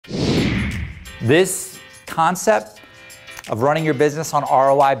This concept of running your business on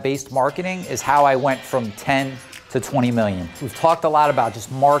ROI-based marketing is how I went from 10 to 20 million. We've talked a lot about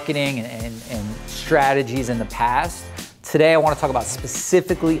just marketing and strategies in the past. Today, I want to talk about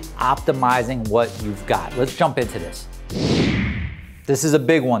specifically optimizing what you've got. Let's jump into this. This is a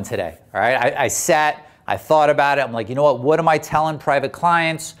big one today, all right? I thought about it. I'm like, you know what am I telling private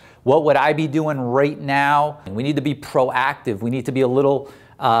clients? What would I be doing right now? And we need to be proactive. We need to be a little,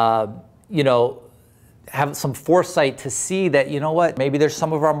 have some foresight to see that, you know what, maybe there's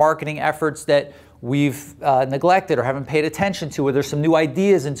some of our marketing efforts that we've neglected or haven't paid attention to, or there's some new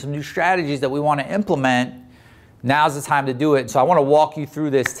ideas and some new strategies that we want to implement. Now's the time to do it. So I want to walk you through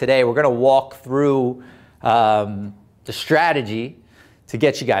this today. We're going to walk through the strategy to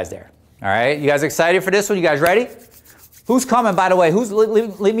get you guys there. All right, you guys excited for this one? You guys ready? Who's coming, by the way?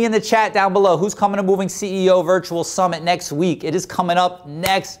 Leave me in the chat down below. Who's coming to Moving CEO Virtual Summit next week? It is coming up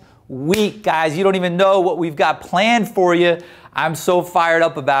next week, guys. You don't even know what we've got planned for you. I'm so fired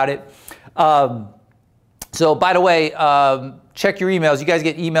up about it. So by the way, check your emails. You guys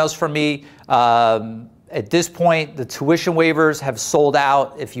get emails from me. At this point, the tuition waivers have sold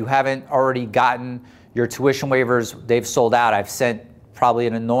out. If you haven't already gotten your tuition waivers, they've sold out. I've sent probably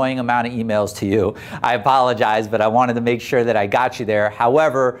an annoying amount of emails to you. I apologize, but I wanted to make sure that I got you there.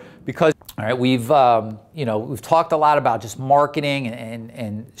 However, because all right, we've talked a lot about just marketing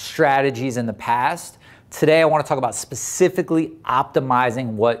and strategies in the past. Today, I want to talk about specifically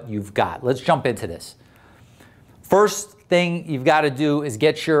optimizing what you've got. Let's jump into this. First thing you've got to do is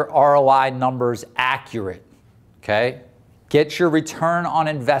get your ROI numbers accurate, okay? Get your return on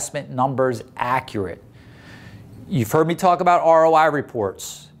investment numbers accurate. You've heard me talk about ROI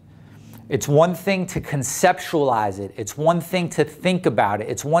reports. It's one thing to conceptualize it. It's one thing to think about it.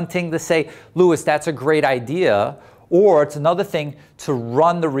 It's one thing to say, Louis, that's a great idea. Or it's another thing to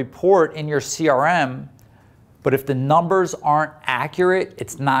run the report in your CRM. But if the numbers aren't accurate,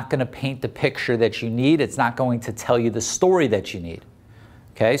 it's not going to paint the picture that you need. It's not going to tell you the story that you need.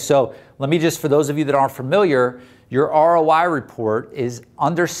 Okay, so let me just, for those of you that aren't familiar, your ROI report is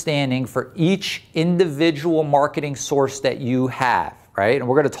understanding for each individual marketing source that you have, right? And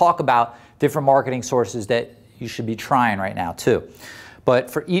we're going to talk about different marketing sources that you should be trying right now too.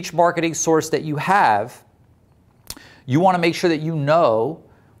 But for each marketing source that you have, you want to make sure that you know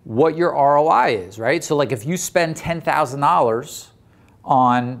what your ROI is, right? So like if you spend $10,000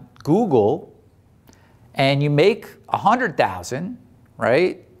 on Google and you make $100,000,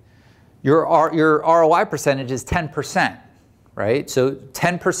 right? Your ROI percentage is 10%, right? So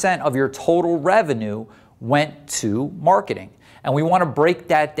 10% of your total revenue went to marketing. And we want to break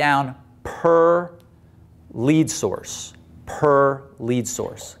that down per lead source,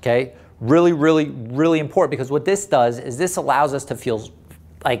 okay? Really, really, really important, because what this does is this allows us to feel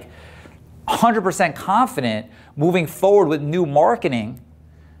like 100% confident moving forward with new marketing,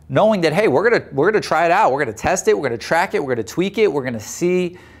 knowing that, hey, we're gonna try it out, we're gonna test it, we're gonna track it, we're gonna tweak it, we're gonna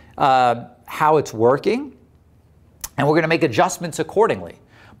see how it's working, and we're gonna make adjustments accordingly.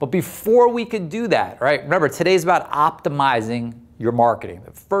 But before we could do that, right, remember, today's about optimizing your marketing.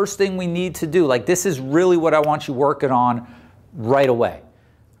 The first thing we need to do, like this is really what I want you working on right away.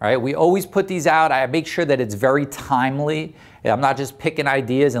 All right, we always put these out. I make sure that it's very timely. I'm not just picking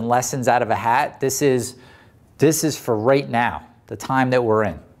ideas and lessons out of a hat. This is for right now, the time that we're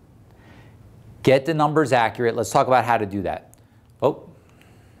in. Get the numbers accurate. Let's talk about how to do that. Oh,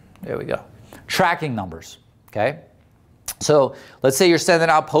 there we go. Tracking numbers, okay? So let's say you're sending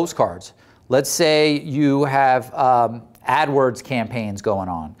out postcards. Let's say you have AdWords campaigns going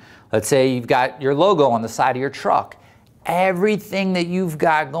on. Let's say you've got your logo on the side of your truck. Everything that you've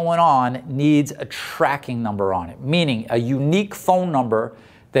got going on needs a tracking number on it, meaning a unique phone number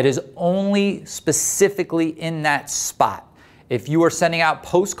that is only specifically in that spot. If you are sending out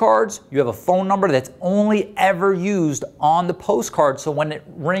postcards, you have a phone number that's only ever used on the postcard, so when it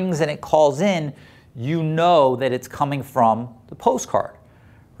rings and it calls in, you know that it's coming from the postcard,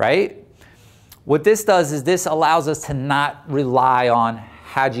 right? What this does is this allows us to not rely on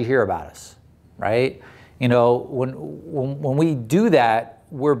how'd you hear about us, right? You know, when we do that,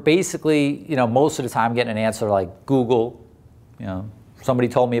 we're basically, you know, most of the time getting an answer like Google, you know, somebody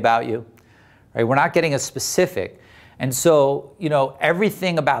told me about you, right? We're not getting a specific. And so, you know,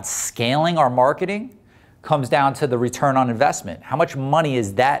 everything about scaling our marketing comes down to the return on investment. How much money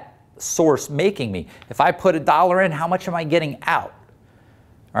is that source making me? If I put $1 in, how much am I getting out?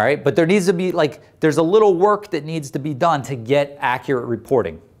 All right, but there needs to be there's a little work that needs to be done to get accurate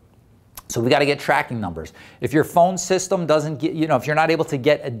reporting. So we got to get tracking numbers. If your phone system doesn't get, you know, if you're not able to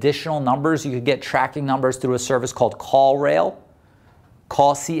get additional numbers, you could get tracking numbers through a service called CallRail.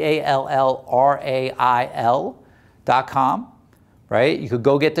 callrail.com, right? You could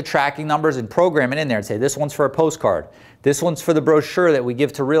go get the tracking numbers and program it in there and say, this one's for a postcard. This one's for the brochure that we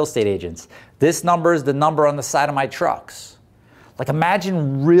give to real estate agents. This number is the number on the side of my trucks. Like,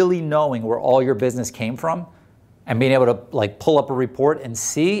 imagine really knowing where all your business came from and being able to like pull up a report and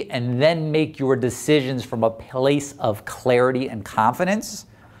see, and then make your decisions from a place of clarity and confidence.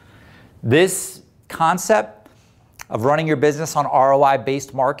 This concept of running your business on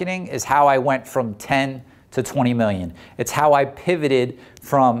ROI-based marketing is how I went from 10 to 20 million. It's how I pivoted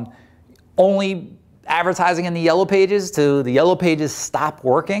from only advertising in the yellow pages to the yellow pages stop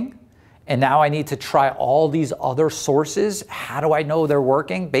working. And now I need to try all these other sources. How do I know they're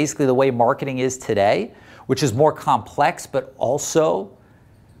working? Basically the way marketing is today, which is more complex, but also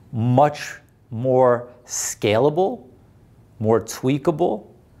much more scalable, more tweakable,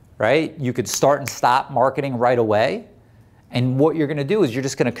 right? You could start and stop marketing right away. And what you're gonna do is you're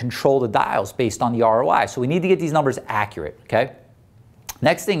just gonna control the dials based on the ROI. So we need to get these numbers accurate, okay?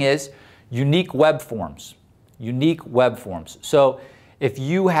 Next thing is unique web forms. Unique web forms. So if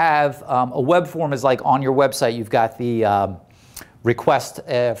you have a web form is like on your website, you've got the request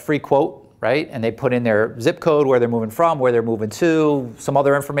a free quote, right? And they put in their zip code, where they're moving from, where they're moving to, some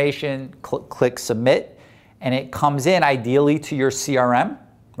other information, click submit, and it comes in ideally to your CRM,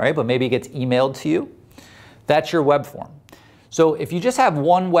 right? But maybe it gets emailed to you. That's your web form. So if you just have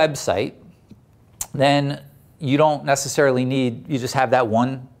one website, then you don't necessarily need, you just have that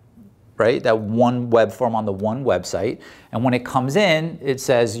one, right? That one web form on the one website. And when it comes in, it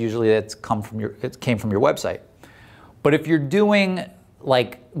says usually it came from your website. But if you're doing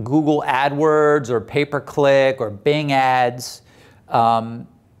like Google AdWords or pay-per-click or Bing ads,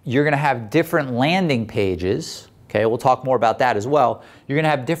 you're gonna have different landing pages. Okay, we'll talk more about that as well. You're gonna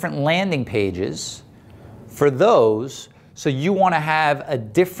have different landing pages for those. So you wanna have a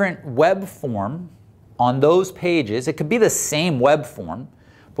different web form on those pages. It could be the same web form,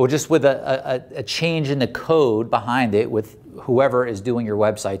 but just with a change in the code behind it. With whoever is doing your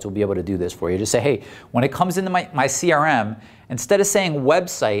websites will be able to do this for you. Just say, hey, when it comes into my CRM, instead of saying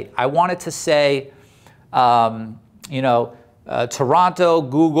website, I want it to say, Toronto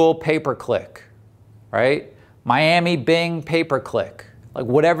Google pay-per-click, right? Miami Bing pay-per-click, like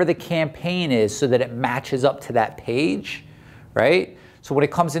whatever the campaign is, so that it matches up to that page, right? So when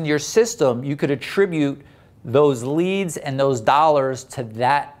it comes into your system, you could attribute those leads and those dollars to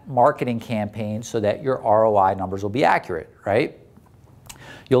that marketing campaign so that your ROI numbers will be accurate, right?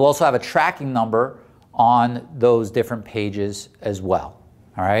 You'll also have a tracking number on those different pages as well,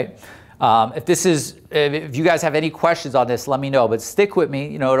 all right? If you guys have any questions on this, let me know, but stick with me.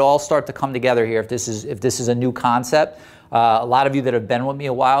 You know, it'll all start to come together here if this is a new concept. A lot of you that have been with me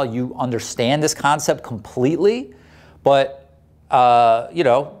a while, you understand this concept completely, but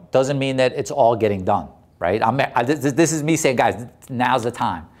doesn't mean that it's all getting done. Right? This is me saying, guys, now's the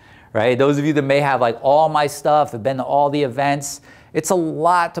time, right? Those of you that may have like all my stuff, have been to all the events, it's a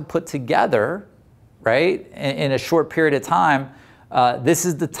lot to put together, right? In a short period of time. This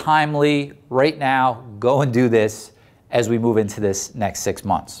is the timely, right now, go and do this as we move into this next 6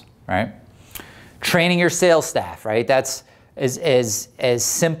 months, right? Training your sales staff, right? That's as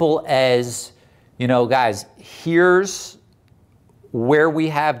simple as, guys, here's where we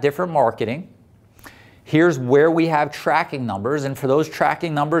have different marketing. Here's where we have tracking numbers, and for those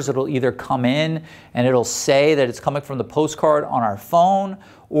tracking numbers, it'll either come in and it'll say that it's coming from the postcard on our phone,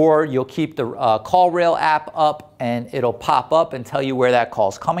 or you'll keep the CallRail app up and it'll pop up and tell you where that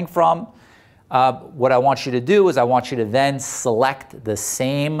call's coming from. What I want you to do is I want you to then select the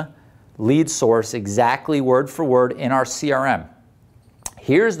same lead source exactly word for word in our CRM.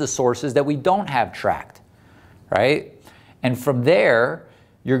 Here's the sources that we don't have tracked, right? And from there,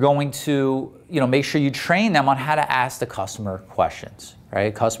 you're going to make sure you train them on how to ask the customer questions,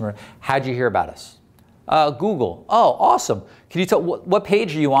 right? Customer, how'd you hear about us? Google. Oh, awesome. Can you tell what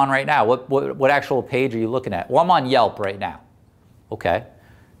page are you on right now? What actual page are you looking at? Well, I'm on Yelp right now. Okay,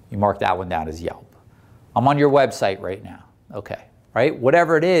 you mark that one down as Yelp. I'm on your website right now. Okay, right?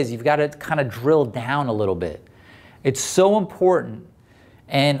 Whatever it is, you've got to kind of drill down a little bit. It's so important,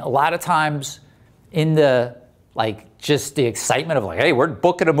 and a lot of times in the just the excitement of hey, we're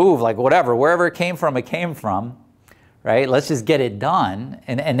booking a move, wherever it came from, right? Let's just get it done.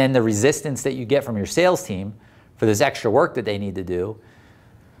 And then the resistance that you get from your sales team for this extra work that they need to do,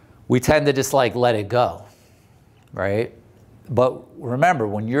 we tend to just let it go, right? But remember,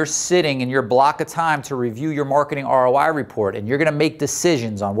 when you're sitting in your block of time to review your marketing ROI report and you're gonna make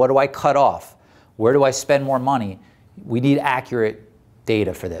decisions on what do I cut off, where do I spend more money, we need accurate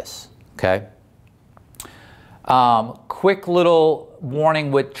data for this, okay? Quick little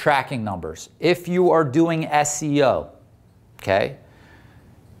warning with tracking numbers. If you are doing SEO, okay,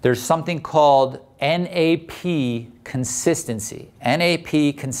 there's something called NAP consistency.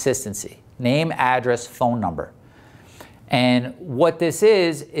 NAP consistency, name, address, phone number. And what this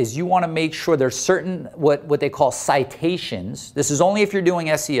is you want to make sure there's certain, what they call citations. This is only if you're doing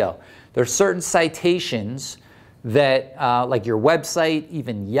SEO. There's certain citations that, like your website,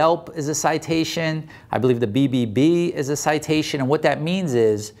 even Yelp is a citation. I believe the BBB is a citation. And what that means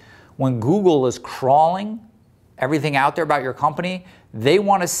is when Google is crawling everything out there about your company, they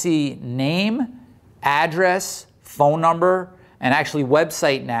want to see name, address, phone number, and actually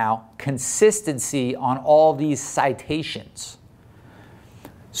website now, consistency on all these citations.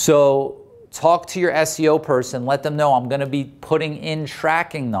 So talk to your SEO person, let them know I'm going to be putting in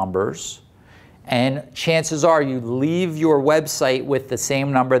tracking numbers, and chances are you leave your website with the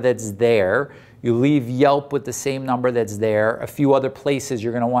same number that's there. You leave Yelp with the same number that's there. A few other places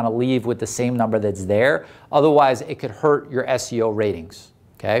you're going to want to leave with the same number that's there. Otherwise, it could hurt your SEO ratings.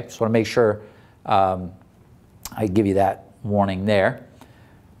 Okay, just want to make sure I give you that warning there.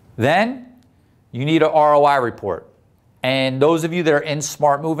 Then you need an ROI report. And those of you that are in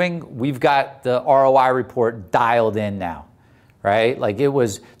Smart Moving, we've got the ROI report dialed in now, right? Like there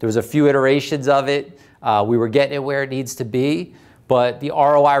was a few iterations of it. We were getting it where it needs to be, but the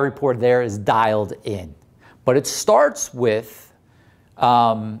ROI report there is dialed in. But it starts with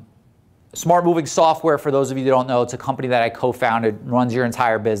Smart Moving Software. For those of you that don't know, it's a company that I co-founded, runs your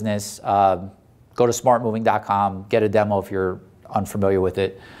entire business. Go to smartmoving.com, get a demo if you're unfamiliar with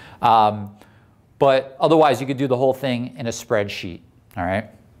it. But otherwise, you could do the whole thing in a spreadsheet, all right?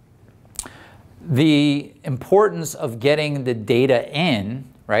 The importance of getting the data in,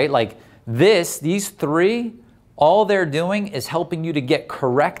 right? Like these three, all they're doing is helping you to get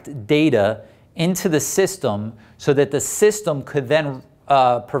correct data into the system so that the system could then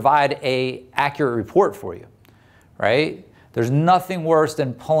provide an accurate report for you, right? There's nothing worse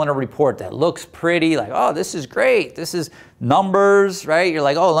than pulling a report that looks pretty, like, oh, this is great. This is numbers, right? You're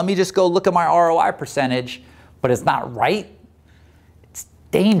like, oh, let me just go look at my ROI percentage, but it's not right. It's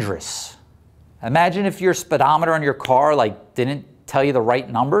dangerous. Imagine if your speedometer on your car like didn't tell you the right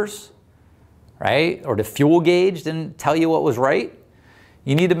numbers, right? Or the fuel gauge didn't tell you what was right.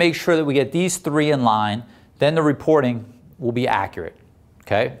 You need to make sure that we get these three in line, then the reporting will be accurate,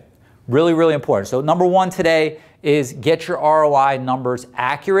 okay? Really, really important. So number one today is get your ROI numbers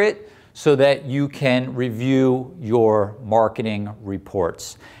accurate so that you can review your marketing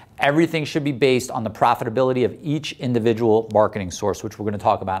reports. Everything should be based on the profitability of each individual marketing source, which we're going to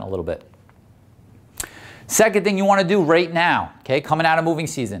talk about in a little bit. Second thing you want to do right now, okay, coming out of moving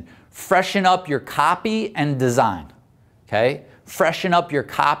season, freshen up your copy and design, okay? Freshen up your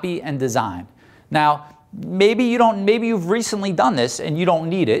copy and design. Now, maybe you've recently done this and you don't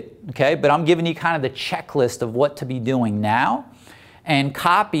need it, okay? But I'm giving you kind of the checklist of what to be doing now. And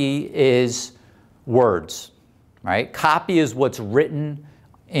copy is words, right? Copy is what's written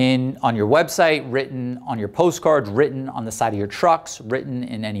on your website, written on your postcards, written on the side of your trucks, written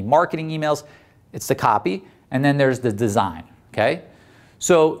in any marketing emails. It's the copy. And then there's the design, okay?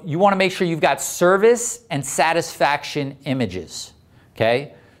 So you want to make sure you've got service and satisfaction images,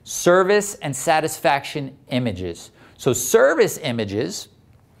 okay? Service and satisfaction images. So service images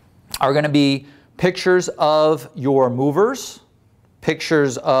are going to be pictures of your movers,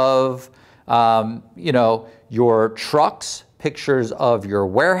 pictures of your trucks, pictures of your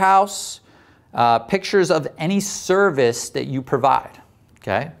warehouse, pictures of any service that you provide,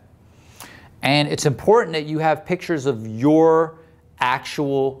 okay? And it's important that you have pictures of your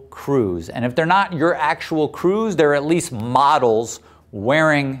actual crews. And if they're not your actual crews, they're at least models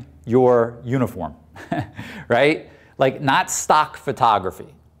wearing your uniform, right? Like not stock photography.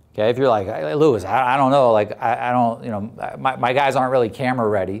 Okay, if you're like, hey, Louis, I don't know, like I don't, my guys aren't really camera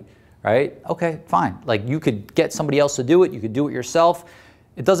ready, right? Okay, fine. Like you could get somebody else to do it. You could do it yourself.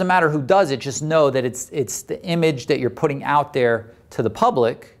 It doesn't matter who does it. Just know that it's the image that you're putting out there to the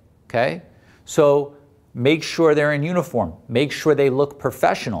public. Okay, so make sure they're in uniform. Make sure they look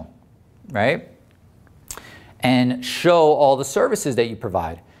professional, right? And show all the services that you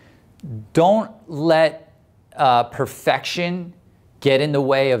provide. Don't let perfection get in the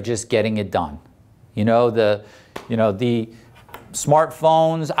way of just getting it done. The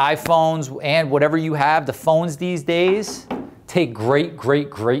smartphones, iPhones, and whatever you have, the phones these days take great, great,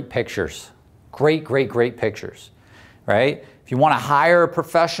 great pictures. Great, great, great pictures, right? If you want to hire a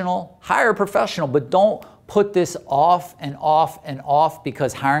professional, but don't put this off and off and off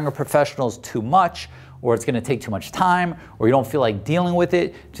because hiring a professional is too much, or it's going to take too much time, or you don't feel like dealing with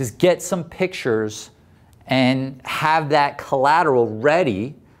it. Just get some pictures and have that collateral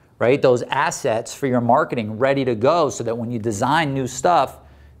ready, right? Those assets for your marketing ready to go so that when you design new stuff,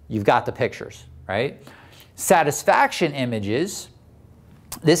 you've got the pictures, right? Satisfaction images,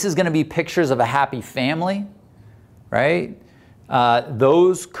 this is going to be pictures of a happy family, right?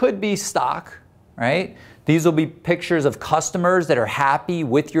 Those could be stock, right? These will be pictures of customers that are happy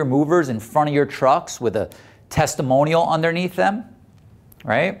with your movers in front of your trucks with a testimonial underneath them,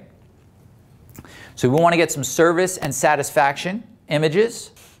 right? So we want to get some service and satisfaction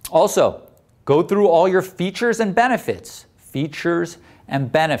images. Also, go through all your features and benefits. Features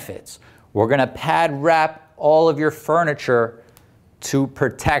and benefits. We're going to pad wrap all of your furniture to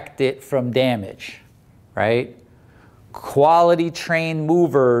protect it from damage, right? Quality trained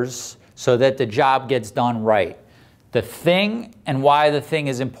movers so that the job gets done right. The thing and why the thing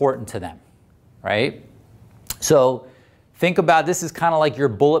is important to them, right? So think about this is kind of like your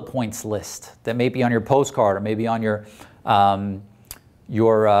bullet points list that may be on your postcard or maybe on your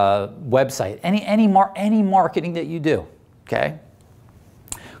website. Any marketing that you do, okay?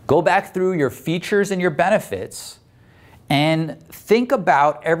 Go back through your features and your benefits and think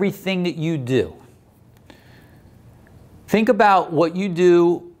about everything that you do. Think about what you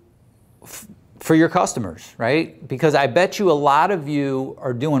do for your customers, right? Because I bet you a lot of you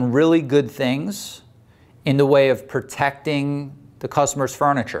are doing really good things in the way of protecting the customer's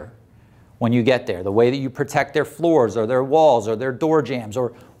furniture when you get there. The way that you protect their floors or their walls or their door jambs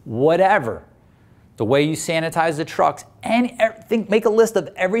or whatever. The way you sanitize the trucks. Make a list of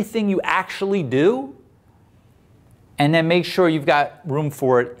everything you actually do and then make sure you've got room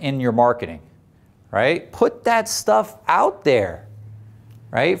for it in your marketing, right? Put that stuff out there,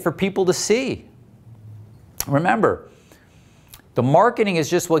 right, for people to see. Remember, the marketing is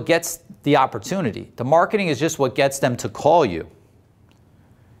just what gets the opportunity. The marketing is just what gets them to call you.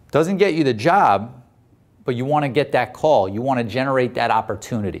 It doesn't get you the job, but you want to get that call. You want to generate that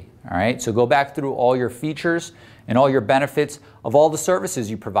opportunity, all right? So go back through all your features and all your benefits of all the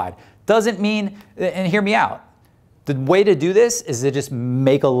services you provide. Doesn't mean, and hear me out, the way to do this is to just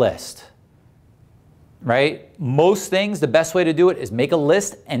make a list. Right? Most things, the best way to do it is make a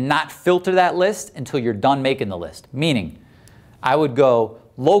list and not filter that list until you're done making the list. Meaning, I would go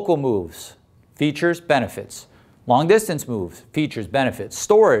local moves, features, benefits. Long distance moves, features, benefits.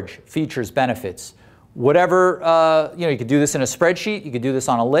 Storage, features, benefits. Whatever, you could do this in a spreadsheet, you could do this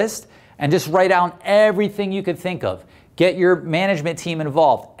on a list, and just write down everything you could think of. Get your management team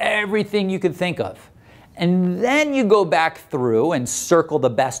involved, everything you could think of. And then you go back through and circle the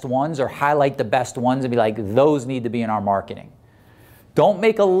best ones or highlight the best ones and be like, those need to be in our marketing. Don't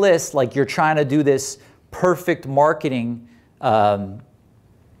make a list like you're trying to do this perfect marketing copy,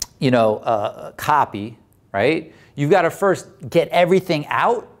 right? You've got to first get everything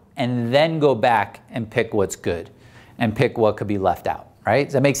out and then go back and pick what's good and pick what could be left out. Right?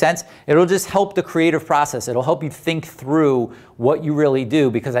 Does that make sense? It'll just help the creative process. It'll help you think through what you really do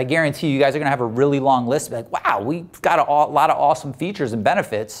because I guarantee you guys are going to have a really long list. Like, wow, we've got a lot of awesome features and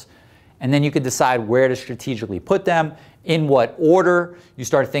benefits. And then you could decide where to strategically put them, in what order. You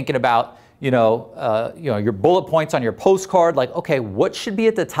start thinking about, your bullet points on your postcard. Like, okay, what should be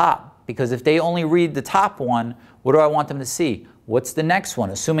at the top? Because if they only read the top one, what do I want them to see? What's the next one?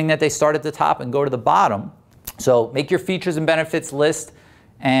 Assuming that they start at the top and go to the bottom. So make your features and benefits list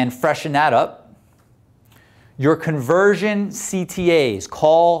and freshen that up. Your conversion CTAs,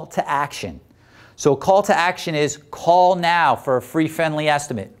 call to action. So call to action is call now for a free friendly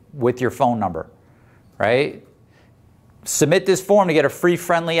estimate with your phone number, right? Submit this form to get a free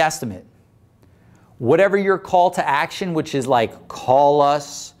friendly estimate. Whatever your call to action, which is like call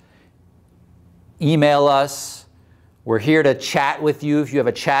us, email us, we're here to chat with you. If you have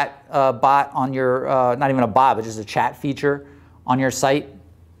a chat bot on your, not even a bot, but just a chat feature on your site.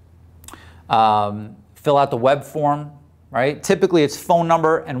 Fill out the web form, right? Typically it's phone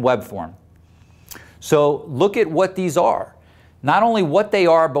number and web form. So look at what these are. Not only what they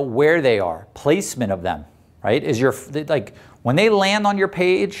are, but where they are. Placement of them, right? Like when they land on your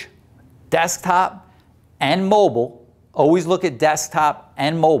page, desktop and mobile, always look at desktop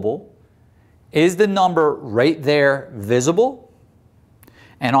and mobile. Is the number right there visible?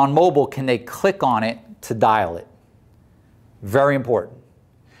 And on mobile, can they click on it to dial it? Very important.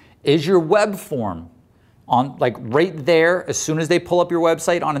 Is your web form on like right there as soon as they pull up your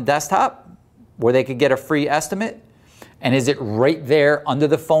website on a desktop where they could get a free estimate? And is it right there under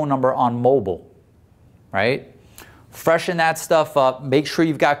the phone number on mobile, right? Freshen that stuff up. Make sure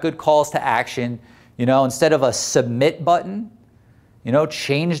you've got good calls to action. Instead of a submit button,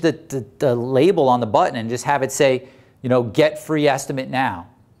 change the label on the button and just have it say, get free estimate now,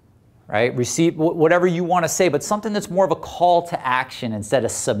 right? Receive, whatever you want to say, but something that's more of a call to action instead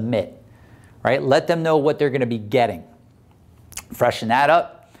of submit, right? Let them know what they're going to be getting. Freshen that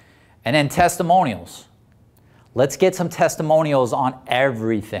up. And then testimonials. Let's get some testimonials on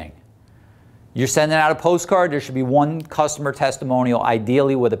everything. You're sending out a postcard, there should be one customer testimonial,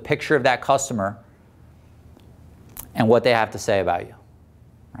 ideally with a picture of that customer and what they have to say about you,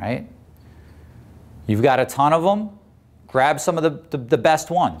 right? You've got a ton of them, grab some of the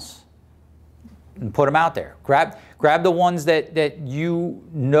best ones and put them out there. Grab the ones that you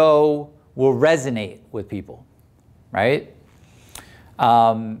know will resonate with people, right?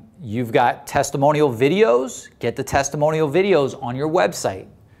 You've got testimonial videos, get the testimonial videos on your website.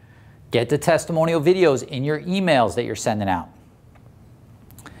 Get the testimonial videos in your emails that you're sending out,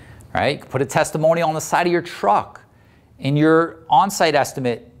 right? Put a testimonial on the side of your truck, in your on-site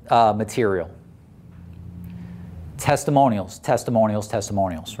estimate material. Testimonials, testimonials,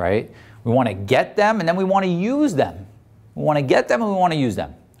 testimonials, right? We want to get them and then we want to use them. We want to get them and we want to use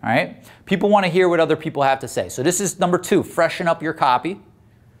them, all right? People want to hear what other people have to say. So this is number 2, freshen up your copy.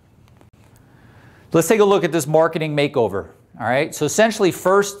 Let's take a look at this marketing makeover. All right, so essentially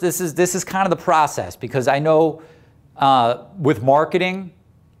first, this is kind of the process, because I know with marketing,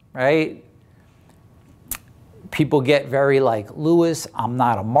 right, people get very like, Louis, I'm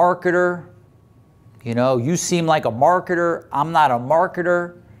not a marketer. You know, you seem like a marketer. I'm not a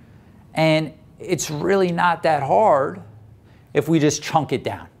marketer. And it's really not that hard if we just chunk it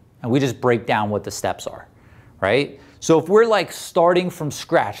down and we just break down what the steps are, right? So if we're like starting from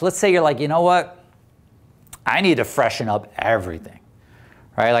scratch, let's say you're like, you know what? I need to freshen up everything,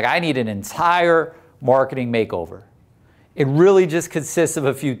 right? Like I need an entire marketing makeover. It really just consists of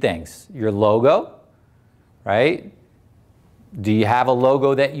a few things. Your logo, right? Do you have a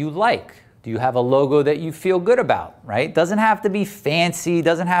logo that you like? Do you have a logo that you feel good about, right? Doesn't have to be fancy,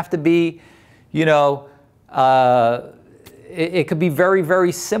 doesn't have to be, you know, it could be very,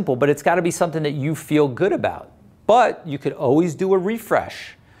 very simple, but it's got to be something that you feel good about. But you could always do a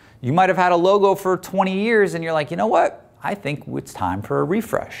refresh. You might have had a logo for 20 years and you're like, you know what? I think it's time for a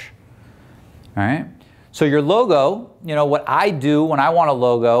refresh. All right? So your logo, you know, what I do when I want a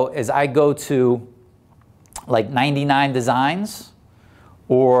logo is I go to like 99 Designs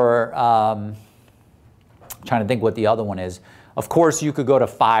or I'm trying to think what the other one is. Of course, you could go to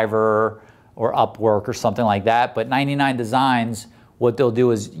Fiverr or Upwork or something like that, but 99 Designs, what they'll do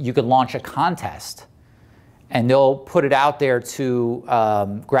is you could launch a contest. And they'll put it out there to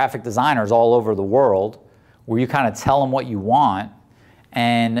graphic designers all over the world, where you kind of tell them what you want,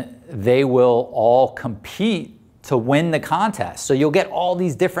 and they will all compete to win the contest. So you'll get all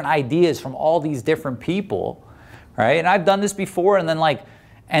these different ideas from all these different people, right? And I've done this before and then like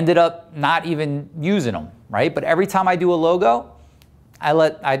ended up not even using them, right? But every time I do a logo,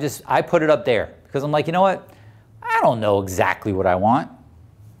 I put it up there because I'm like, you know what? I don't know exactly what I want,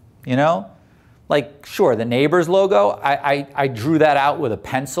 you know? Like, sure, the neighbor's logo, I drew that out with a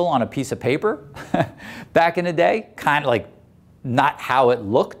pencil on a piece of paper back in the day. Kind of like not how it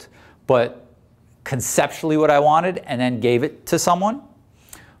looked, but conceptually what I wanted, and then gave it to someone.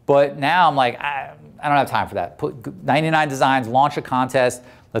 But now I'm like, I don't have time for that. Put 99 Designs, launch a contest,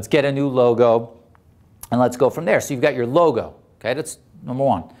 let's get a new logo, and let's go from there. So you've got your logo, okay? That's number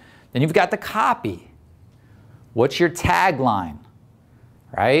 1. Then you've got the copy. What's your tagline,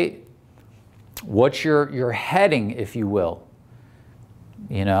 right? What's your heading, if you will?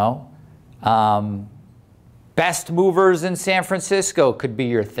 You know, best movers in San Francisco could be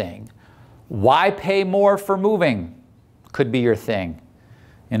your thing. Why pay more for moving could be your thing.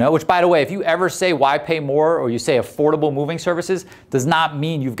 You know, which by the way, if you ever say why pay more or you say affordable moving services, does not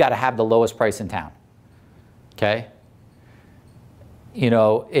mean you've got to have the lowest price in town. Okay? You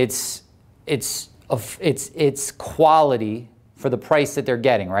know, it's quality for the price that they're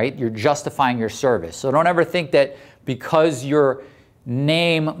getting, right? You're justifying your service. So don't ever think that because your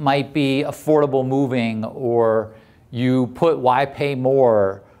name might be affordable moving, or you put why pay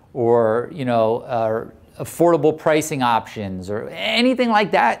more, or you know, affordable pricing options or anything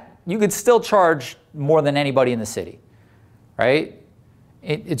like that, you could still charge more than anybody in the city, right?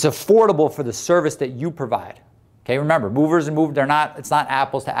 It's affordable for the service that you provide. Okay, remember, movers and movers, it's not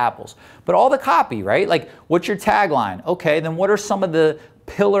apples to apples. But all the copy, right? Like, what's your tagline? Okay, then what are some of the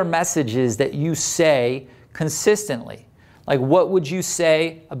pillar messages that you say consistently? Like, what would you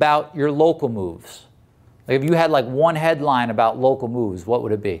say about your local moves? Like, if you had like one headline about local moves, what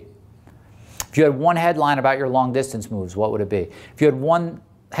would it be? If you had one headline about your long distance moves, what would it be? If you had one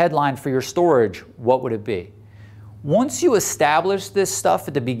headline for your storage, what would it be? Once you establish this stuff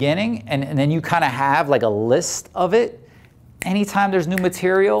at the beginning and then you kind of have like a list of it, anytime there's new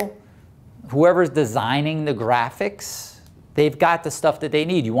material, whoever's designing the graphics, they've got the stuff that they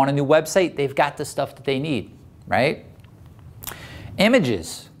need. You want a new website? They've got the stuff that they need, right?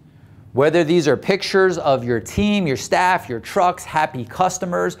 Images, whether these are pictures of your team, your staff, your trucks, happy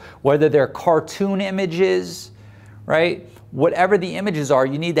customers, whether they're cartoon images, right? Whatever the images are,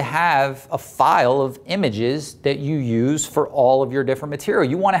 you need to have a file of images that you use for all of your different material.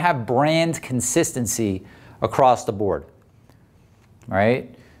 You want to have brand consistency across the board,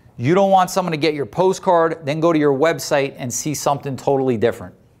 right? You don't want someone to get your postcard, then go to your website and see something totally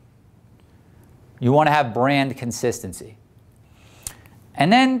different. You want to have brand consistency.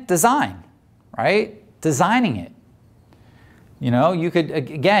 And then design, right? Designing it. You know, you could,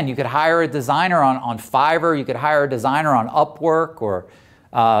 again, you could hire a designer on Fiverr, you could hire a designer on Upwork or,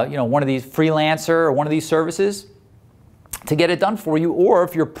 you know, one of these freelancer or one of these services to get it done for you. Or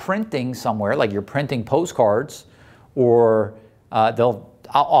if you're printing somewhere, like you're printing postcards, or they'll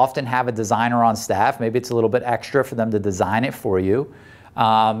often have a designer on staff. Maybe it's a little bit extra for them to design it for you.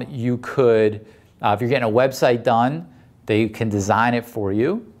 You could, if you're getting a website done, they can design it for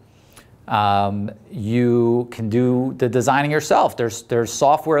you. You can do the designing yourself. There's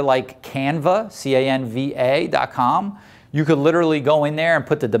software like Canva, Canva.com. You could literally go in there and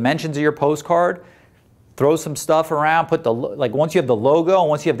put the dimensions of your postcard, throw some stuff around, put the, like once you have the logo, and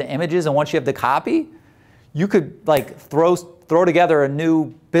once you have the images, and once you have the copy, you could like throw together a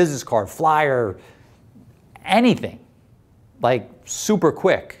new business card, flyer, anything, like super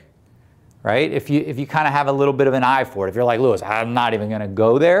quick, right? If you kind of have a little bit of an eye for it. If you're like, Louis, I'm not even going to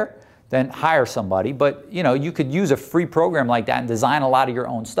go there, then hire somebody. But you know, you could use a free program like that and design a lot of your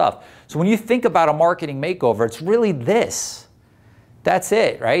own stuff. So when you think about a marketing makeover, it's really this. That's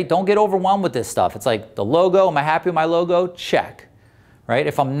it, right? Don't get overwhelmed with this stuff. It's like the logo, am I happy with my logo? Check, right?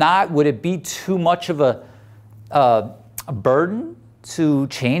 If I'm not, would it be too much of a burden to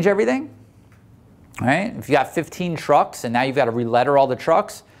change everything, right? If you got 15 trucks and now you've got to re-letter all the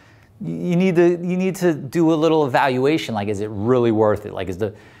trucks, you need to do a little evaluation. Like, is it really worth it? Like, is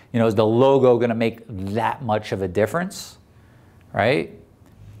the logo going to make that much of a difference, right?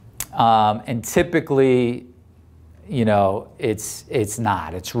 And typically, you know, it's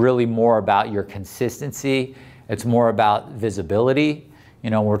not. It's really more about your consistency. It's more about visibility. You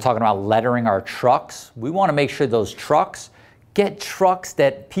know, when we're talking about lettering our trucks, we want to make sure those trucks get trucks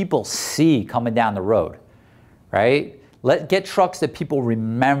that people see coming down the road, right? Get trucks that people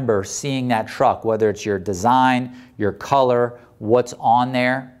remember seeing that truck, whether it's your design, your color, what's on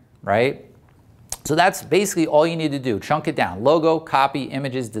there, right? So that's basically all you need to do. Chunk it down. Logo, copy,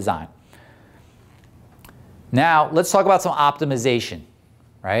 images, design. Now, let's talk about some optimization,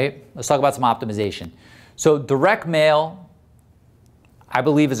 right? Let's talk about some optimization. So direct mail, I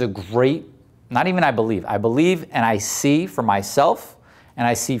believe, is a great, not even I believe and I see for myself, and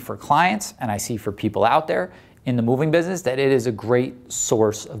I see for clients, and I see for people out there in the moving business that it is a great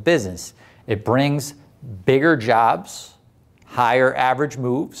source of business. It brings bigger jobs, higher average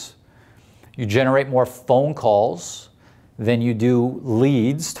moves. You generate more phone calls than you do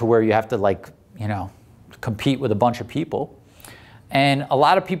leads, to where you have to, like, you know, compete with a bunch of people. And a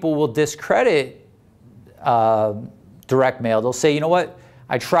lot of people will discredit direct mail. They'll say, you know what,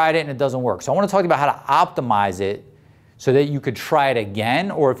 I tried it and it doesn't work. So I want to talk about how to optimize it so that you could try it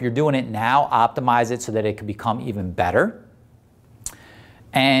again, or if you're doing it now, optimize it so that it can become even better.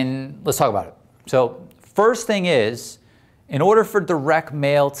 And let's talk about it. So first thing is, in order for direct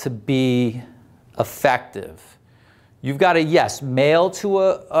mail to be effective, you've got to, yes, mail to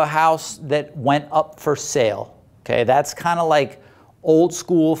a house that went up for sale. Okay, that's kind of like old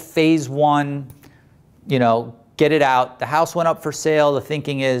school phase one, you know, get it out. The house went up for sale. The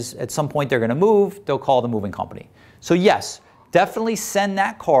thinking is at some point they're going to move. They'll call the moving company. So yes, definitely send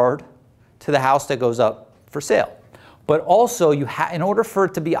that card to the house that goes up for sale. But also, in order for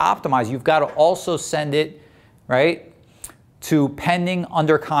it to be optimized, you've got to also send it, right, to pending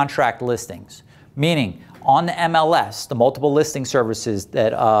under contract listings. Meaning, on the MLS, the multiple listing services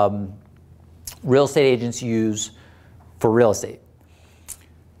that real estate agents use for real estate.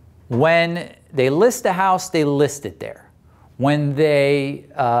 When they list a house, they list it there. When the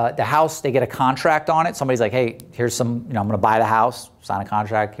house, they get a contract on it. Somebody's like, hey, here's some, you know, I'm going to buy the house, sign a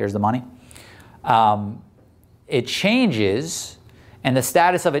contract, here's the money. It changes, and the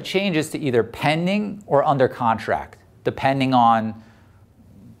status of it changes to either pending or under contract, depending on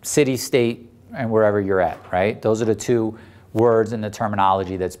city, state, and wherever you're at, right? Those are the two words in the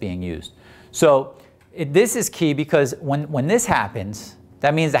terminology that's being used. So this is key, because when this happens,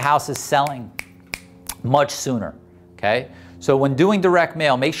 that means the house is selling much sooner, okay? So when doing direct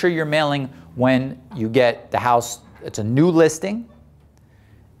mail, make sure you're mailing when you get the house, it's a new listing,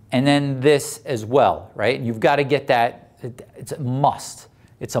 and then this as well, right? And you've got to get that. It's a must.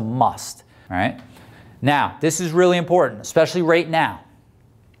 It's a must, right? Now, this is really important, especially right now.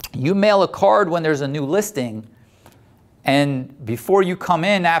 You mail a card when there's a new listing, and before you come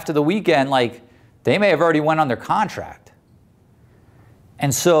in after the weekend, like, they may have already went under contract.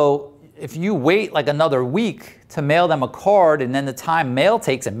 And so if you wait like another week to mail them a card, and then the time mail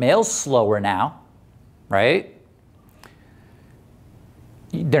takes, and mail's slower now, right?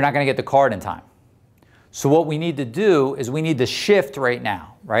 They're not going to get the card in time. So what we need to do is we need to shift right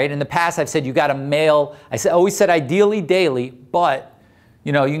now, right? In the past, I've said you got to mail. Always said ideally daily, but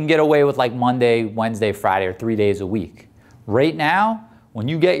you know, you can get away with like Monday, Wednesday, Friday, or 3 days a week. Right now, when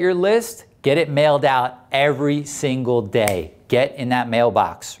you get your list, get it mailed out every single day. Get in that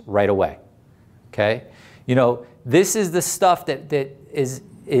mailbox right away, okay? You know, this is the stuff that is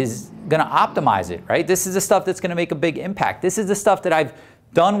going to optimize it, right? This is the stuff that's going to make a big impact. This is the stuff that I've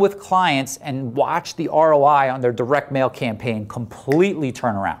done with clients and watched the ROI on their direct mail campaign completely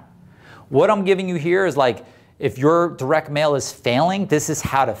turn around. What I'm giving you here is like, if your direct mail is failing, this is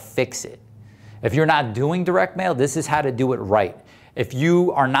how to fix it. If you're not doing direct mail, this is how to do it right. If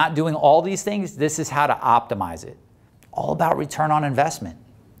you are not doing all these things, this is how to optimize it. All about return on investment,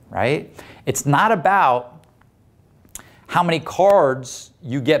 right? It's not about how many cards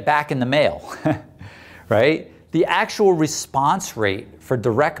you get back in the mail, right? The actual response rate for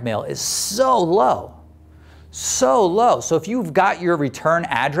direct mail is so low, so low. So if you've got your return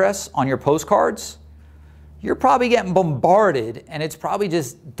address on your postcards, you're probably getting bombarded, and it's probably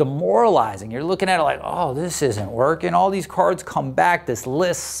just demoralizing. You're looking at it like, oh, this isn't working. All these cards come back. This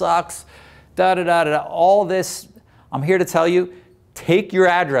list sucks. Da da da da. All this. I'm here to tell you, take your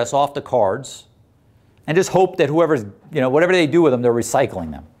address off the cards, and just hope that whoever's, you know, whatever they do with them, they're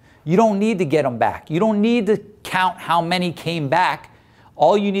recycling them. You don't need to get them back. You don't need to count how many came back.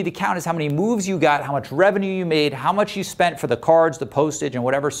 All you need to count is how many moves you got, how much revenue you made, how much you spent for the cards, the postage, and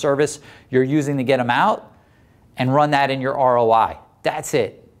whatever service you're using to get them out, and run that in your ROI. That's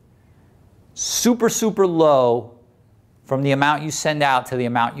it. Super, super low from the amount you send out to the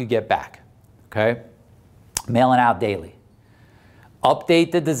amount you get back, okay? Mailing out daily.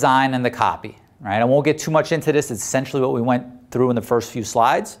 Update the design and the copy, right? I won't get too much into this. It's essentially what we went through in the first few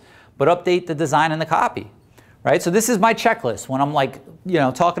slides, but update the design and the copy, right? So this is my checklist when I'm like, you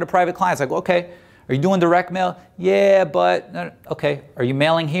know, talking to private clients, like, okay, are you doing direct mail? Yeah, but, okay. Are you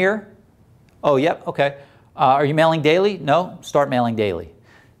mailing here? Oh, yep, okay. Are you mailing daily? No, start mailing daily.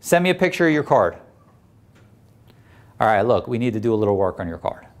 Send me a picture of your card. All right, look, we need to do a little work on your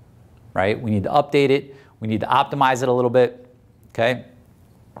card, right? We need to update it. We need to optimize it a little bit, okay?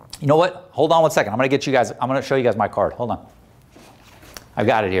 You know what? Hold on one second. I'm going to show you guys my card. Hold on. I've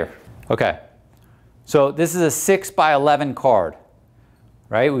got it here. Okay. So this is a 6x11 card,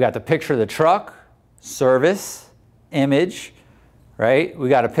 right? We got the picture of the truck, service, image, right? We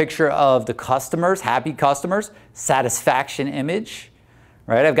got a picture of the customers, happy customers, satisfaction image,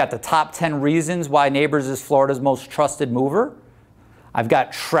 right? I've got the top 10 reasons why Neighbors is Florida's most trusted mover. I've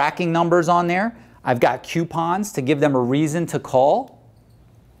got tracking numbers on there. I've got coupons to give them a reason to call.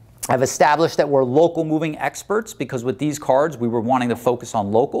 I've established that we're local moving experts because with these cards, we were wanting to focus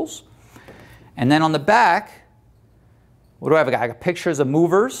on locals. And then on the back, what do I have? I got pictures of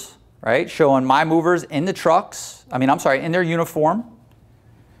movers, right? Showing my movers in the trucks. In their uniform.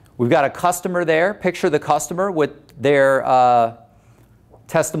 We've got a customer there. Picture the customer with their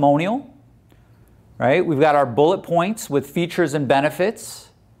testimonial, right? We've got our bullet points with features and benefits.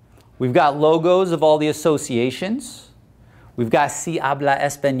 We've got logos of all the associations. We've got Si Habla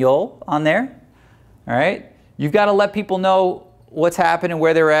Español on there, all right? You've got to let people know what's happening,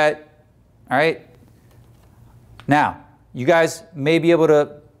 where they're at, all right? Now, you guys may be able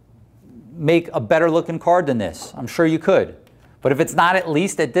to make a better looking card than this. I'm sure you could. But if it's not at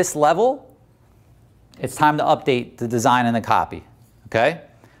least at this level, it's time to update the design and the copy, okay?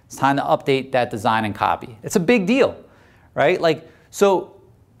 It's time to update that design and copy. It's a big deal, right? Like, so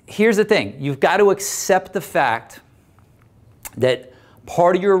here's the thing. You've got to accept the fact that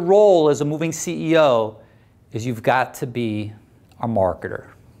part of your role as a moving CEO is you've got to be a marketer.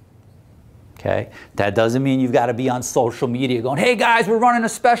 Okay? That doesn't mean you've got to be on social media going, hey guys, we're running a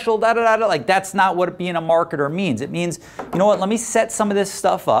special, da da da da. Like, that's not what being a marketer means. It means, you know what, let me set some of this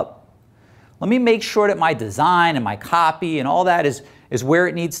stuff up. Let me make sure that my design and my copy and all that is where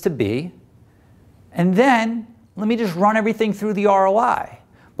it needs to be. And then let me just run everything through the ROI.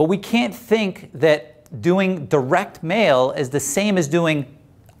 But we can't think that doing direct mail is the same as doing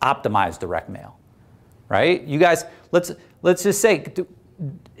optimized direct mail, right? You guys, let's just say,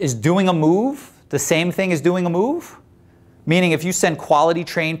 is doing a move the same thing as doing a move? Meaning if you send quality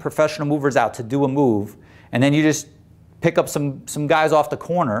trained professional movers out to do a move, and then you just pick up some guys off the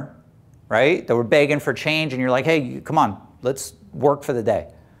corner, right, that were begging for change, and you're like, hey, come on, let's work for the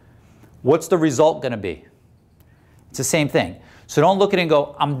day. What's the result going to be? It's the same thing. So don't look at it and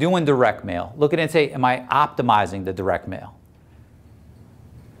go, I'm doing direct mail. Look at it and say, am I optimizing the direct mail?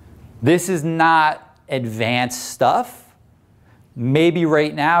 This is not advanced stuff. Maybe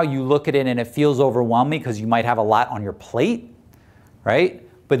right now you look at it and it feels overwhelming because you might have a lot on your plate, right?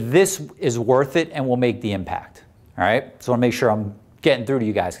 But this is worth it and will make the impact, all right? So I want to make sure I'm getting through to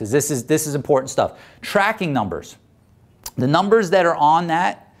you guys because this is important stuff. Tracking numbers. The numbers that are on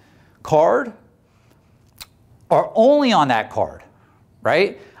that card are only on that card,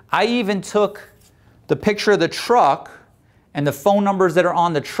 right? I even took the picture of the truck and the phone numbers that are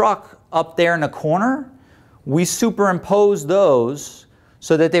on the truck up there in the corner. We superimposed those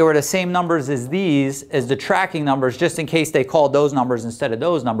so that they were the same numbers as these, as the tracking numbers, just in case they called those numbers instead of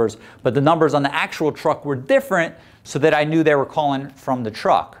those numbers. But the numbers on the actual truck were different so that I knew they were calling from the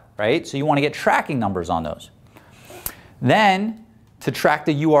truck, right? So you want to get tracking numbers on those. Then, to track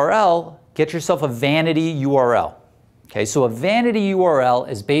the URL, get yourself a vanity URL. Okay, so a vanity URL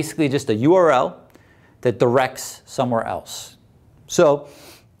is basically just a URL that directs somewhere else. So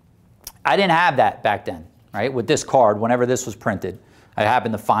I didn't have that back then, right? With this card, whenever this was printed, I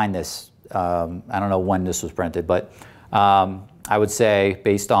happened to find this. I don't know when this was printed, but I would say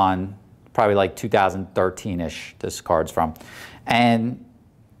based on probably like 2013-ish, this card's from. And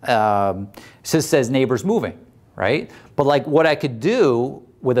it just says neighbors moving, right? But like what I could do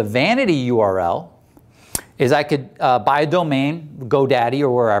with a vanity URL is I could buy a domain, GoDaddy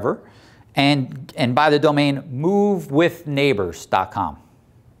or wherever, and buy the domain movewithneighbors.com,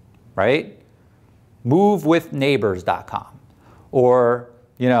 right? Movewithneighbors.com. Or,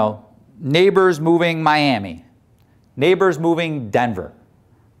 you know, neighbors moving Miami, neighbors moving Denver,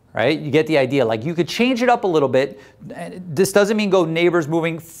 right? You get the idea. Like you could change it up a little bit. This doesn't mean go neighbors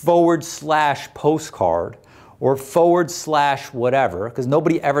moving /postcard or / whatever, because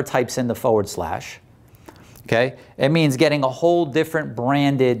nobody ever types in the /. Okay? It means getting a whole different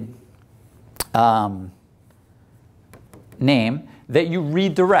branded name that you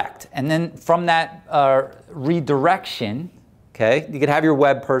redirect. And then from that redirection, okay, you could have your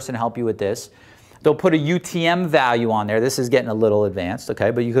web person help you with this. They'll put a UTM value on there. This is getting a little advanced,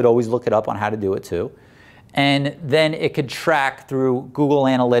 okay, but you could always look it up on how to do it too. And then it could track through Google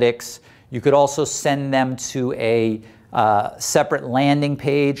Analytics. You could also send them to a separate landing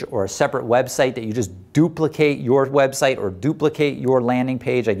page or a separate website that you just duplicate your website or duplicate your landing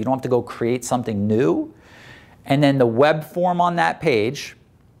page. Like you don't have to go create something new. And then the web form on that page,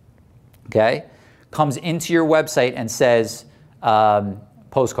 okay, comes into your website and says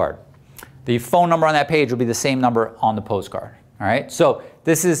postcard. The phone number on that page will be the same number on the postcard. All right, so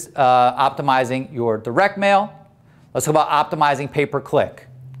this is optimizing your direct mail. Let's talk about optimizing pay-per-click.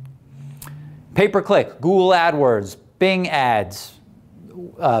 Pay-per-click, Google AdWords, Bing ads,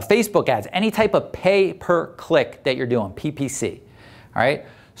 Facebook ads, any type of pay-per-click that you're doing, PPC. All right,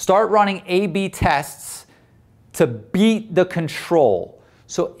 start running A/B tests to beat the control.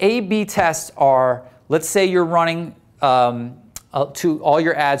 So A/B tests are, let's say you're running to all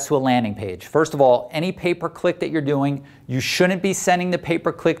your ads to a landing page. First of all, any pay-per-click that you're doing, you shouldn't be sending the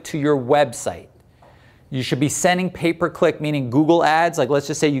pay-per-click to your website. You should be sending pay-per-click, meaning Google ads. Like let's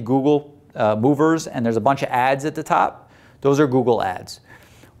just say you Google movers and there's a bunch of ads at the top. Those are Google ads.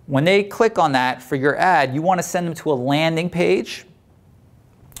 When they click on that for your ad, you want to send them to a landing page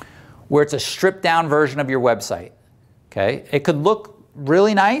where it's a stripped down version of your website. Okay? It could look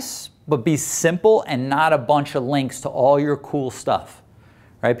really nice, but be simple and not a bunch of links to all your cool stuff.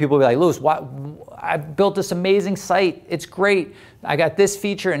 Right? People will be like, Louis, I built this amazing site. It's great. I got this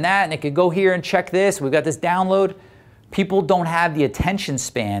feature and that, and it could go here and check this. We've got this download. People don't have the attention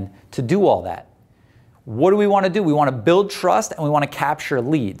span to do all that. What do we want to do? We want to build trust and we want to capture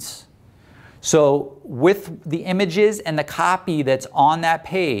leads. So with the images and the copy that's on that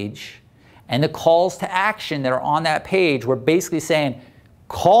page and the calls to action that are on that page, we're basically saying,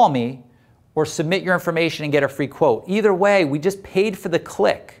 call me or submit your information and get a free quote. Either way, we just paid for the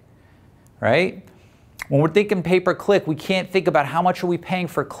click, right? When we're thinking pay-per-click, we can't think about how much are we paying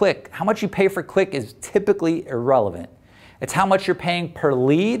for click. How much you pay for click is typically irrelevant. It's how much you're paying per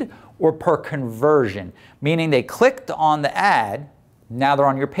lead or per conversion, meaning they clicked on the ad, now they're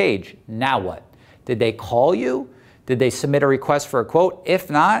on your page. Now what? Did they call you? Did they submit a request for a quote? If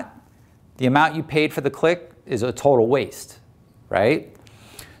not, the amount you paid for the click is a total waste, right?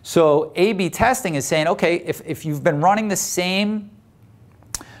 So A/B testing is saying, okay, if you've been running the same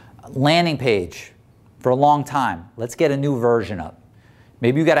landing page for a long time. Let's get a new version up.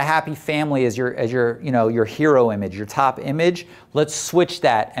 Maybe you got a happy family as your hero image, your top image. Let's switch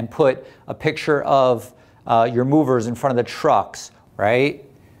that and put a picture of your movers in front of the trucks, right?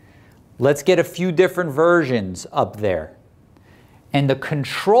 Let's get a few different versions up there. And the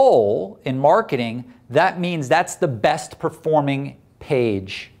control in marketing, that means that's the best performing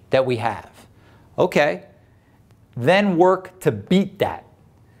page that we have. Okay, then work to beat that.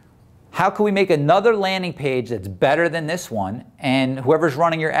 How can we make another landing page that's better than this one? And whoever's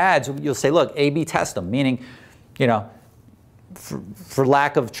running your ads, you'll say, look, A/B test them, meaning, for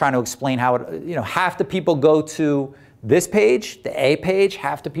lack of trying to explain how it, half the people go to this page, the A page,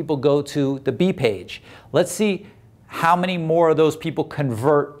 half the people go to the B page. Let's see how many more of those people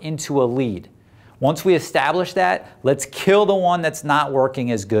convert into a lead. Once we establish that, let's kill the one that's not working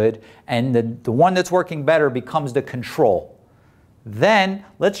as good, and the one that's working better becomes the control. Then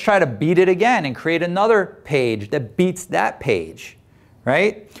let's try to beat it again and create another page that beats that page,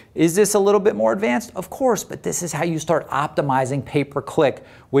 right? Is this a little bit more advanced? Of course, but this is how you start optimizing pay-per-click,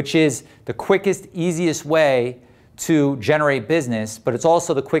 which is the quickest, easiest way to generate business, but it's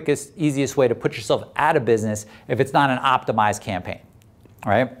also the quickest, easiest way to put yourself out of business if it's not an optimized campaign,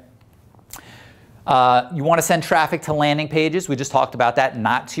 all right? You want to send traffic to landing pages. We just talked about that,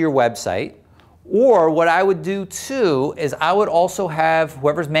 not to your website. Or what I would do too is I would also have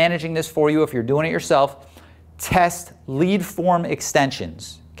whoever's managing this for you, if you're doing it yourself, test lead form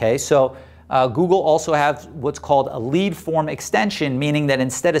extensions. Okay, so Google also has what's called a lead form extension, meaning that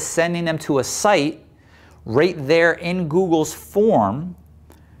instead of sending them to a site, right there in Google's form,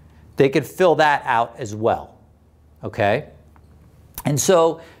 they could fill that out as well. Okay, and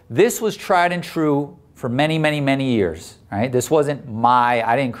so this was tried and true for many, many, many years, right? This wasn't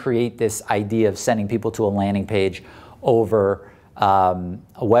I didn't create this idea of sending people to a landing page over a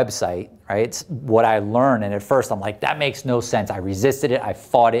website, right? It's what I learned, and at first I'm like, that makes no sense. I resisted it, I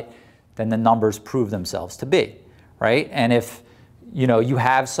fought it, then the numbers prove themselves to be, right? And if you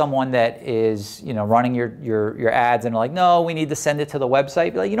have someone that is running your ads and like, no, we need to send it to the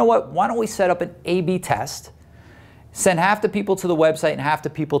website, be like, you know what, why don't we set up an A/B test, send half the people to the website and half the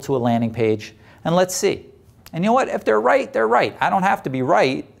people to a landing page, and let's see. And you know what? If they're right, they're right. I don't have to be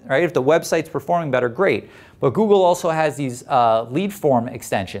right? If the website's performing better, great. But Google also has these lead form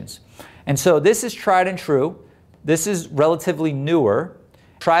extensions. And so this is tried and true. This is relatively newer.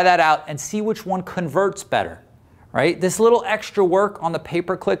 Try that out and see which one converts better, right? This little extra work on the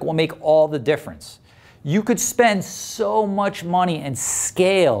pay-per-click will make all the difference. You could spend so much money and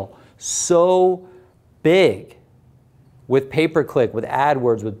scale so big with pay-per-click, with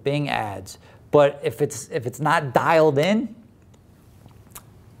AdWords, with Bing ads. But if it's not dialed in,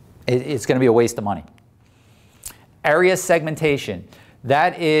 it's going to be a waste of money. Area segmentation.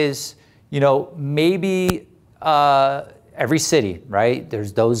 That is, maybe every city, right?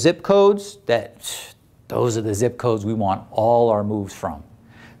 There's those zip codes those are the zip codes we want all our moves from.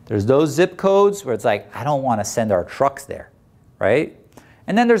 There's those zip codes where it's like, I don't want to send our trucks there, right?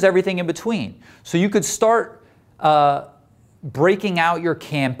 And then there's everything in between. So you could start breaking out your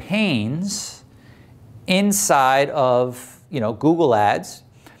campaigns inside of Google Ads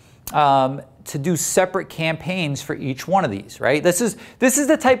to do separate campaigns for each one of these, right? This is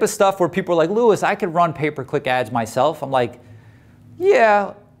the type of stuff where people are like, Louis, I could run pay-per-click ads myself. I'm like,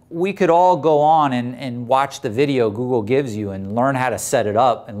 yeah, we could all go on and watch the video Google gives you and learn how to set it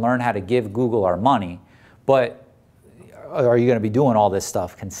up and learn how to give Google our money. But are you going to be doing all this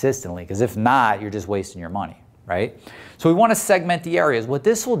stuff consistently? Because if not, you're just wasting your money, right? So we want to segment the areas. What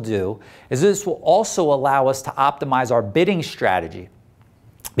this will do is this will also allow us to optimize our bidding strategy.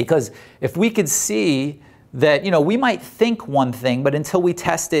 Because if we could see that, we might think one thing, but until we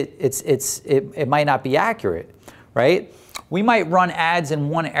test it, it might not be accurate, right? We might run ads in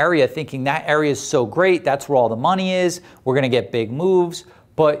one area thinking that area is so great, that's where all the money is, we're going to get big moves,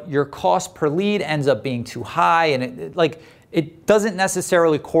 but your cost per lead ends up being too high, and it doesn't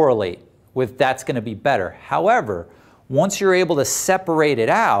necessarily correlate with that's going to be better. However, once you're able to separate it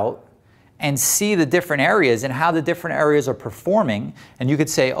out and see the different areas and how the different areas are performing, and you could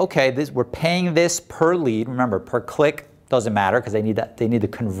say, okay, we're paying this per lead. Remember, per click doesn't matter because they need to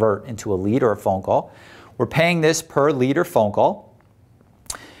convert into a lead or a phone call. We're paying this per lead or phone call,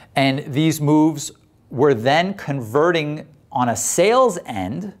 and these moves we're then converting on a sales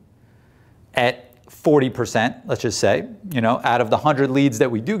end at 40%, let's just say, out of the 100 leads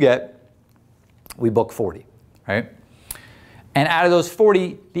that we do get, we book 40, right? And out of those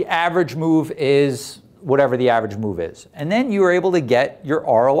 40, the average move is whatever the average move is. And then you are able to get your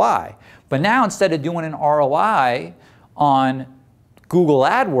ROI. But now instead of doing an ROI on Google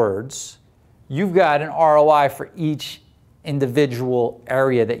AdWords, you've got an ROI for each individual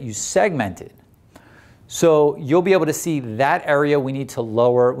area that you segmented. So you'll be able to see that area we need to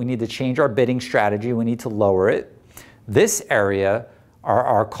lower, we need to change our bidding strategy, we need to lower it. This area,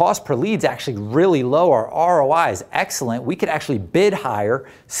 our cost per lead is actually really low, our ROI is excellent. We could actually bid higher,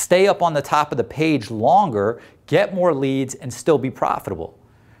 stay up on the top of the page longer, get more leads, and still be profitable,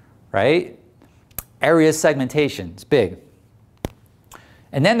 right? Area segmentation is big.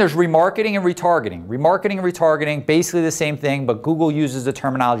 And then there's remarketing and retargeting. Remarketing and retargeting, basically the same thing, but Google uses the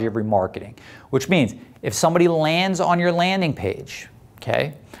terminology of remarketing, which means if somebody lands on your landing page,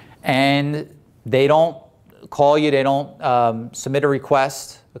 okay, and they don't call you, they don't submit a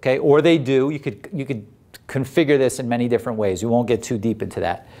request, okay, or they do, you could configure this in many different ways. We won't get too deep into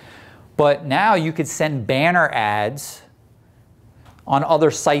that. But now you could send banner ads on other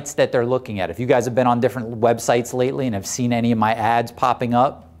sites that they're looking at. If you guys have been on different websites lately and have seen any of my ads popping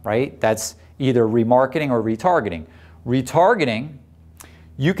up, right, that's either remarketing or retargeting. Retargeting,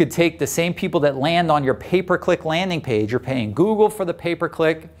 you could take the same people that land on your pay-per-click landing page, you're paying Google for the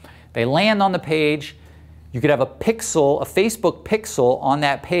pay-per-click, they land on the page, you could have a pixel, a Facebook pixel on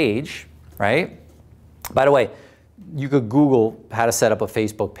that page, right? By the way, you could Google how to set up a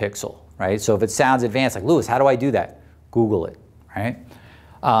Facebook pixel, right? So if it sounds advanced, like, Louis, how do I do that? Google it, right?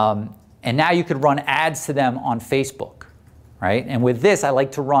 And now you could run ads to them on Facebook, right? And with this, I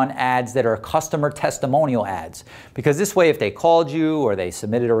like to run ads that are customer testimonial ads, because this way, if they called you or they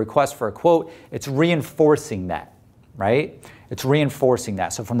submitted a request for a quote, it's reinforcing that, right? It's reinforcing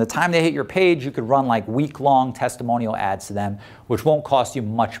that. So from the time they hit your page, you could run like week-long testimonial ads to them, which won't cost you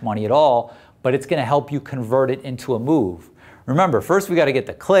much money at all, but it's gonna help you convert it into a move. Remember, first we gotta get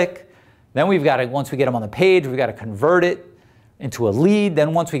the click, then we've gotta, once we get them on the page, we've gotta convert it into a lead.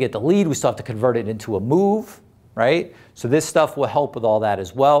 Then once we get the lead, we still have to convert it into a move, right? So this stuff will help with all that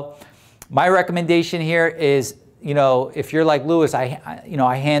as well. My recommendation here is, you know, if you're like, Louis, I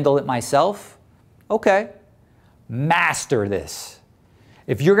handle it myself, okay. Master this.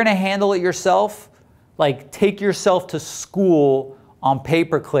 If you're gonna handle it yourself, like take yourself to school on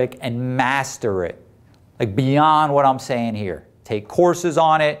pay-per-click and master it. Like beyond what I'm saying here. Take courses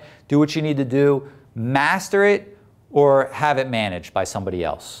on it, do what you need to do, master it, or have it managed by somebody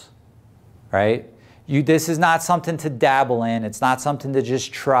else, right? This is not something to dabble in. It's not something to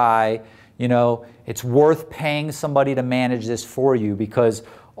just try. You know, it's worth paying somebody to manage this for you, because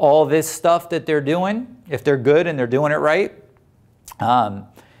all this stuff that they're doing, if they're good and they're doing it right, and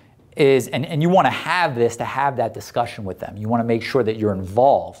you want to have this to have that discussion with them. You want to make sure that you're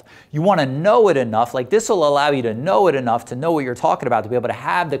involved. You want to know it enough, like this will allow you to know it enough to know what you're talking about, to be able to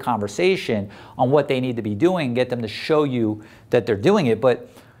have the conversation on what they need to be doing, get them to show you that they're doing it. But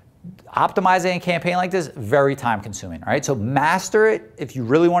optimizing a campaign like this, very time consuming, all right? So master it if you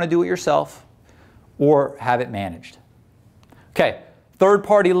really want to do it yourself, or have it managed. Okay,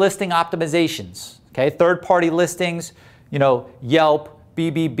 third-party listing optimizations, okay? Third-party listings, you know, Yelp,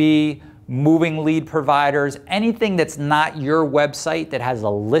 BBB, moving lead providers, anything that's not your website that has a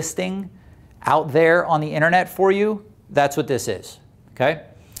listing out there on the internet for you, that's what this is, okay?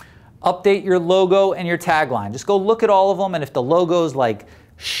 Update your logo and your tagline. Just go look at all of them, and if the logo's like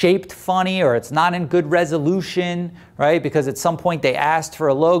shaped funny or it's not in good resolution, right? Because at some point they asked for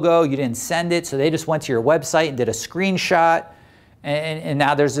a logo, you didn't send it, so they just went to your website and did a screenshot, and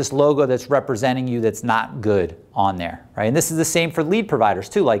now there's this logo that's representing you that's not good on there, right? And this is the same for lead providers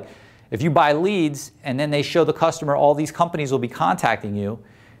too. Like if you buy leads and then they show the customer all these companies will be contacting you,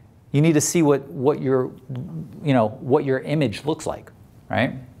 you need to see what your image looks like,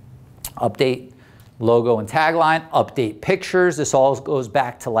 right? Update logo and tagline, update pictures. This all goes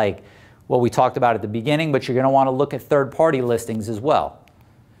back to like what we talked about at the beginning, but you're gonna wanna look at third-party listings as well.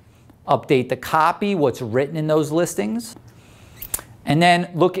 Update the copy, what's written in those listings. And then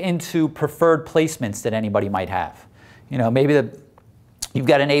look into preferred placements that anybody might have. You know, maybe you've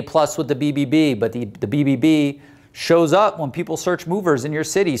got an A+ with the BBB, but the BBB shows up when people search movers in your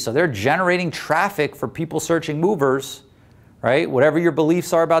city. So they're generating traffic for people searching movers, right? Whatever your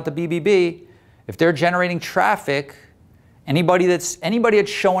beliefs are about the BBB, if they're generating traffic, anybody that's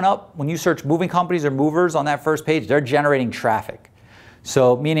showing up when you search moving companies or movers on that first page, they're generating traffic.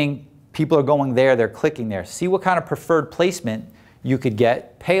 So meaning people are going there, they're clicking there. See what kind of preferred placement you could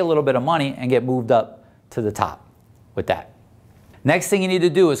get, pay a little bit of money, and get moved up to the top with that. Next thing you need to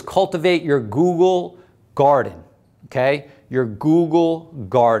do is cultivate your Google garden, okay? Your Google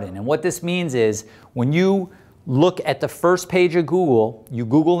garden. And what this means is when you look at the first page of Google, you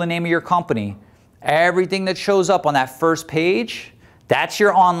Google the name of your company, everything that shows up on that first page, that's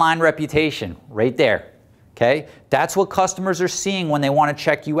your online reputation right there, Okay? That's what customers are seeing when they want to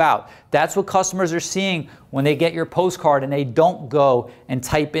check you out. That's what customers are seeing when they get your postcard and they don't go and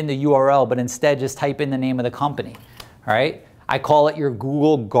type in the URL, but instead just type in the name of the company. All right? I call it your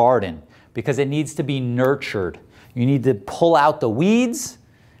Google garden because it needs to be nurtured. You need to pull out the weeds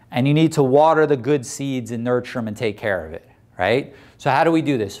and you need to water the good seeds and nurture them and take care of it. Right? So how do we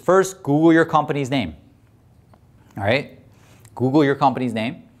do this? First, Google your company's name. All right? Google your company's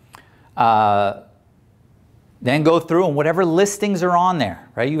name. Then go through and whatever listings are on there,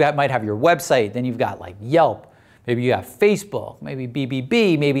 right? You might have your website, then you've got like Yelp, maybe you have Facebook, maybe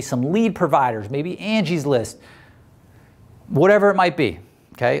BBB, maybe some lead providers, maybe Angie's List, whatever it might be,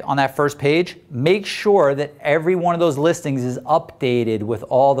 okay? On that first page, make sure that every one of those listings is updated with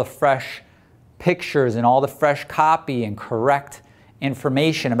all the fresh pictures and all the fresh copy and correct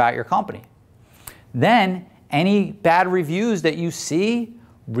information about your company. Then any bad reviews that you see,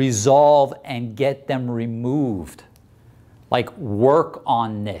 resolve and get them removed. Like, work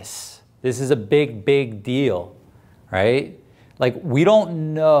on this. This is a big, big deal, right? Like, we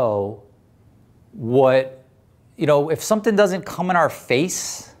don't know what, you know, if something doesn't come in our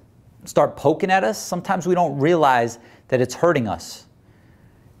face, start poking at us, sometimes we don't realize that it's hurting us.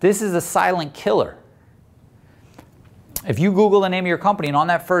 This is a silent killer. If you Google the name of your company and on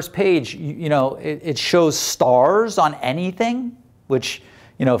that first page, you know, it shows stars on anything, which,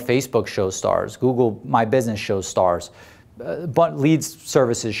 you know, Facebook shows stars, Google My Business shows stars, but lead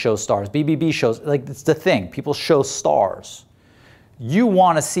services show stars, BBB shows, like, it's the thing, people show stars. You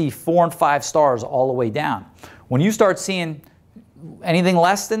want to see 4 and 5 stars all the way down. When you start seeing anything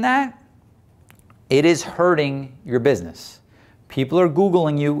less than that, it is hurting your business. People are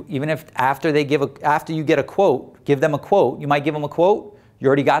Googling you, even if after you get a quote, give them a quote. You might give them a quote, you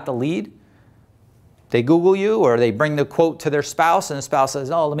already got the lead. They Google you or they bring the quote to their spouse and the spouse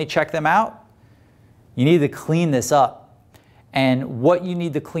says, oh, let me check them out. You need to clean this up. And what you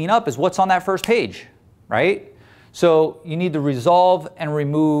need to clean up is what's on that first page, right? So you need to resolve and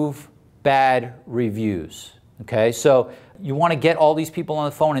remove bad reviews, okay? So you want to get all these people on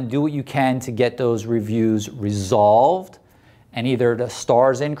the phone and do what you can to get those reviews resolved and either the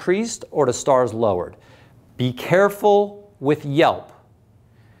stars increased or the stars lowered. Be careful with Yelp.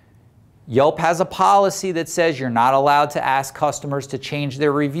 Yelp has a policy that says you're not allowed to ask customers to change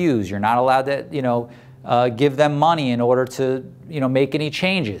their reviews. You're not allowed to, you know, give them money in order to, you know, make any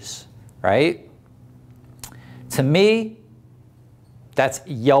changes, right? To me, that's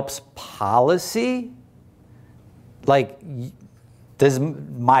Yelp's policy. Like, this is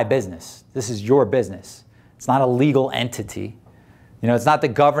my business. This is your business. It's not a legal entity. You know, it's not the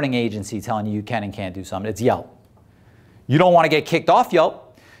governing agency telling you you can and can't do something. It's Yelp. You don't want to get kicked off Yelp.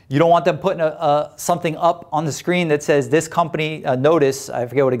 You don't want them putting something up on the screen that says this company, notice, I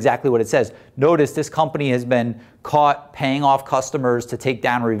forget exactly what it says, notice this company has been caught paying off customers to take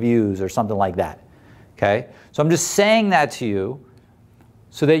down reviews or something like that, okay? So I'm just saying that to you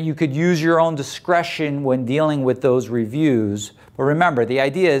so that you could use your own discretion when dealing with those reviews. But remember, the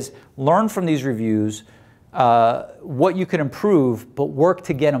idea is learn from these reviews what you can improve, but work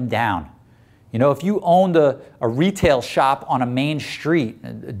to get them down. You know, if you owned a retail shop on a main street,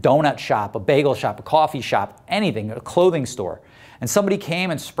 a donut shop, a bagel shop, a coffee shop, anything, a clothing store, and somebody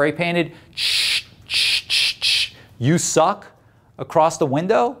came and spray painted, you suck across the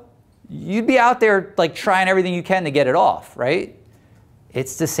window, you'd be out there like trying everything you can to get it off, right?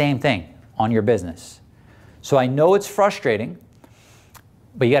 It's the same thing on your business. So I know it's frustrating,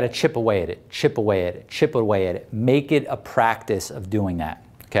 but you got to chip away at it, chip away at it, chip away at it. Make it a practice of doing that,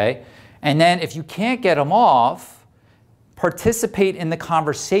 okay? And then if you can't get them off, participate in the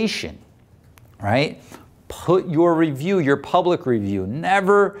conversation, right? Put your review, your public review.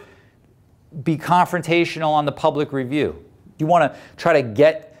 Never be confrontational on the public review. You want to try to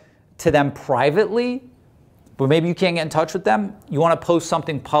get to them privately, but maybe you can't get in touch with them. You want to post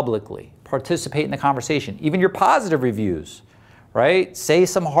something publicly. Participate in the conversation. Even your positive reviews, right? Say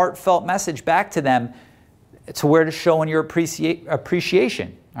some heartfelt message back to them to where to show in your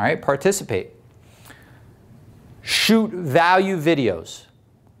appreciation. All right, participate. Shoot value videos,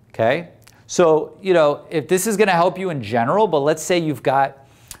 okay? So, you know, if this is gonna help you in general, but let's say you've got,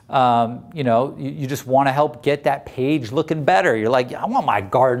 you know, you just wanna help get that page looking better. You're like, I want my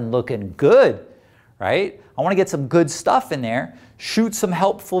garden looking good, right? I wanna get some good stuff in there. Shoot some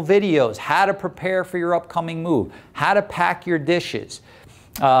helpful videos, how to prepare for your upcoming move, how to pack your dishes,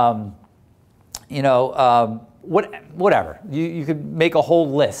 you know, whatever. You could make a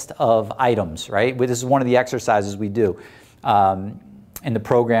whole list of items, right? This is one of the exercises we do in the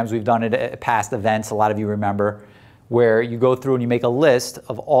programs. We've done it at past events. A lot of you remember where you go through and you make a list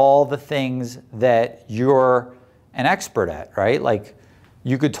of all the things that you're an expert at, right? Like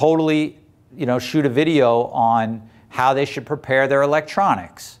you could totally, shoot a video on how they should prepare their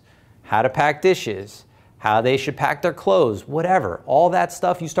electronics, how to pack dishes, how they should pack their clothes, whatever. All that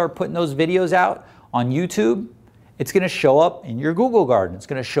stuff, you start putting those videos out on YouTube, it's gonna show up in your Google Garden. It's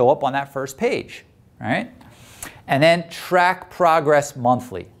gonna show up on that first page, right? And then track progress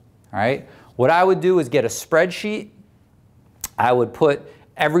monthly, all right? What I would do is get a spreadsheet. I would put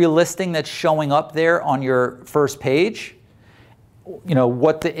every listing that's showing up there on your first page,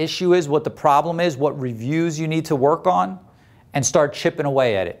 what the issue is, what the problem is, what reviews you need to work on, and start chipping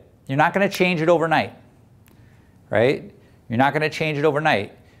away at it. You're not gonna change it overnight, right? You're not gonna change it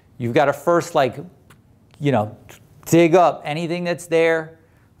overnight. You've gotta first dig up anything that's there,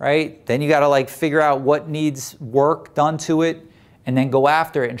 right? Then you gotta figure out what needs work done to it, and then go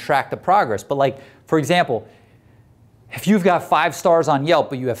after it and track the progress. But for example, if you've got 5 stars on Yelp,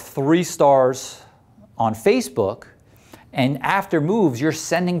 but you have 3 stars on Facebook, and after moves, you're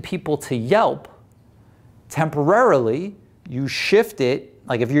sending people to Yelp, temporarily, you shift it,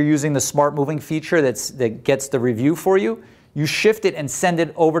 like if you're using the smart moving feature that gets the review for you, you shift it and send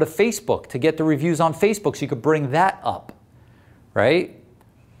it over to Facebook to get the reviews on Facebook so you could bring that up, right?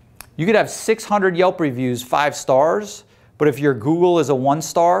 You could have 600 Yelp reviews, 5 stars, but if your Google is a 1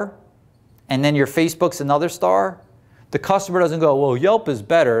 star and then your Facebook's another star, the customer doesn't go, well, Yelp is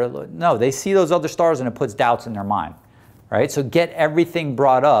better. No, they see those other stars and it puts doubts in their mind, right? So get everything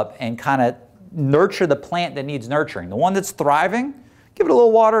brought up and kind of nurture the plant that needs nurturing. The one that's thriving, give it a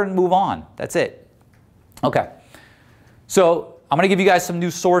little water and move on. That's it. Okay. So I'm going to give you guys some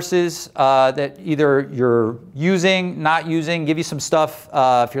new sources that either you're using, not using, give you some stuff.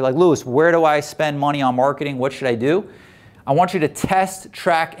 If you're like, Louis, where do I spend money on marketing? What should I do? I want you to test,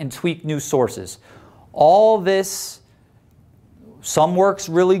 track, and tweak new sources. All this, some works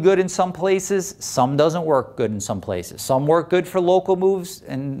really good in some places, some doesn't work good in some places. Some work good for local moves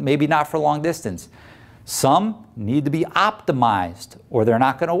and maybe not for long distance. Some need to be optimized or they're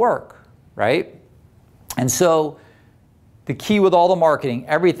not going to work, right? And so the key with all the marketing,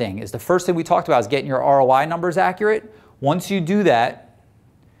 everything, is the first thing we talked about is getting your ROI numbers accurate. Once you do that,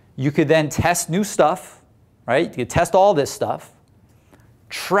 you could then test new stuff, right? You could test all this stuff,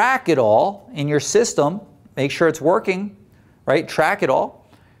 track it all in your system, make sure it's working, right? Track it all,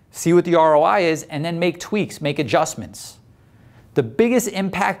 see what the ROI is, and then make tweaks, make adjustments. The biggest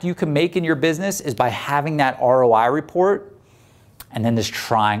impact you can make in your business is by having that ROI report and then just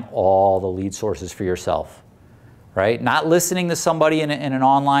trying all the lead sources for yourself, right? Not listening to somebody in an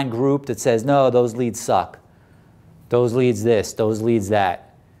online group that says, no, those leads suck. Those leads this, those leads that.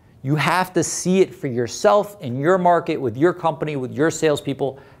 You have to see it for yourself in your market, with your company, with your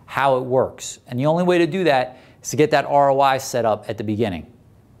salespeople, how it works. And the only way to do that is to get that ROI set up at the beginning,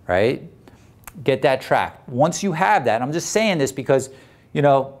 right? Get that tracked. Once you have that, I'm just saying this because,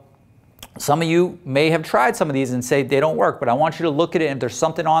 some of you may have tried some of these and say they don't work, but I want you to look at it, and if there's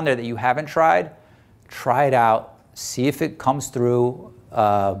something on there that you haven't tried, try it out, see if it comes through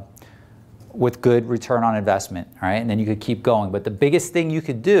with good return on investment, all right? And then you could keep going. But the biggest thing you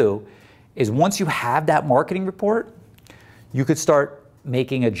could do is once you have that marketing report, you could start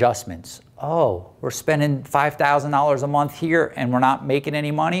making adjustments. Oh, we're spending $5,000 a month here and we're not making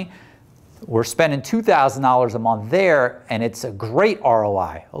any money. We're spending $2,000 a month there and it's a great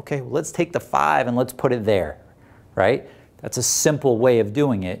ROI. Okay, well, let's take the 5 and let's put it there, right? That's a simple way of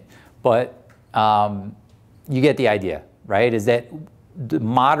doing it, but you get the idea, right? Is that the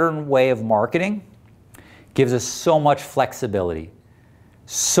modern way of marketing gives us so much flexibility,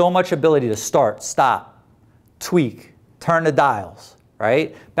 so much ability to start, stop, tweak, turn the dials,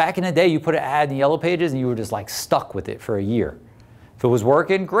 right? Back in the day, you put an ad in the Yellow Pages and you were just stuck with it for a year. If it was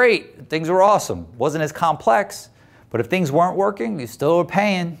working, great, things were awesome. Wasn't as complex, but if things weren't working, you still were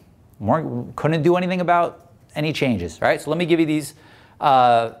paying, couldn't do anything about any changes, right? So let me give you these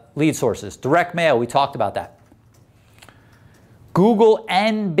lead sources. Direct mail, we talked about that. Google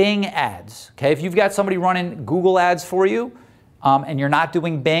and Bing ads, okay? If you've got somebody running Google ads for you and you're not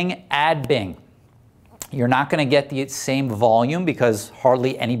doing Bing, add Bing. You're not gonna get the same volume because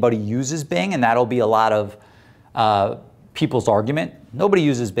hardly anybody uses Bing, and that'll be a lot of people's argument. Nobody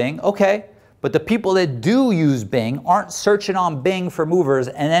uses Bing, okay, but the people that do use Bing aren't searching on Bing for movers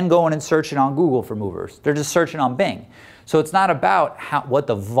and then going and searching on Google for movers. They're just searching on Bing. So it's not about what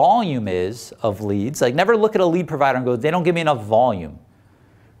the volume is of leads. Never look at a lead provider and go, they don't give me enough volume,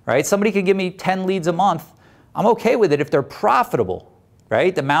 right? Somebody could give me 10 leads a month. I'm okay with it if they're profitable,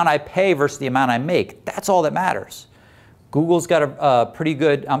 right? The amount I pay versus the amount I make, that's all that matters. Bing's got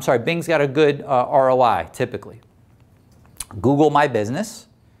a good ROI typically. Google My Business,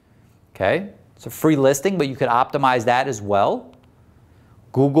 okay? It's a free listing, but you could optimize that as well.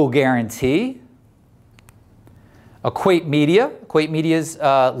 Google Guarantee. Equate Media. Equate Media's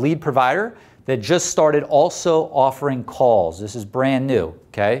lead provider that just started also offering calls. This is brand new,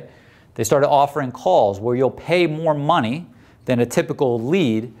 okay? They started offering calls where you'll pay more money than a typical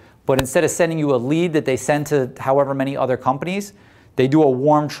lead, but instead of sending you a lead that they send to however many other companies, they do a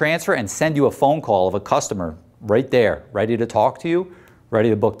warm transfer and send you a phone call of a customer right there, ready to talk to you, ready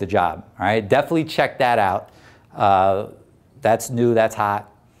to book the job. All right, definitely check that out. That's new, that's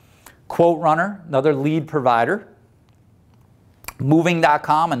hot. Quote Runner, another lead provider.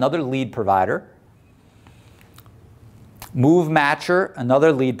 Moving.com, another lead provider. Move Matcher,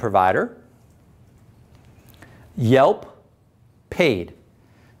 another lead provider. Yelp, paid.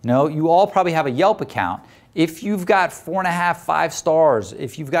 You all probably have a Yelp account. If you've got 4.5, 5 stars,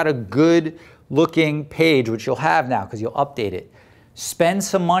 if you've got a good looking page, which you'll have now because you'll update it, spend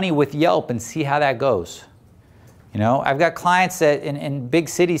some money with Yelp and see how that goes. I've got clients that in big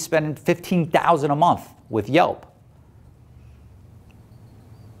cities spending $15,000 a month with Yelp.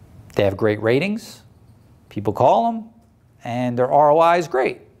 They have great ratings, people call them, and their ROI is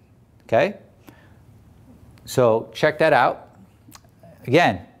great, okay? So check that out.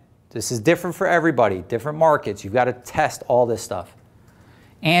 Again, this is different for everybody, different markets. You've got to test all this stuff.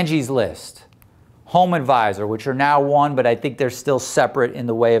 Angie's List, Home Advisor, which are now one, but I think they're still separate in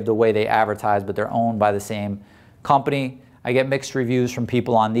the way they advertise, but they're owned by the same company. I get mixed reviews from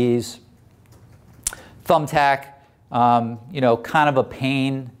people on these. Thumbtack, kind of a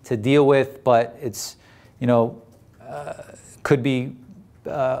pain to deal with, but it's, could be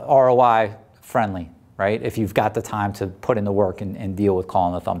ROI friendly, right? If you've got the time to put in the work and deal with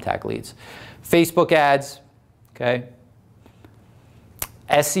calling the Thumbtack leads. Facebook ads, okay?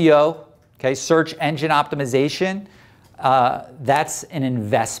 SEO, okay? Search engine optimization, that's an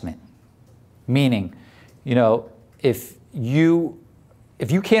investment. Meaning, if you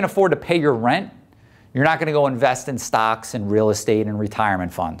can't afford to pay your rent, you're not going to go invest in stocks and real estate and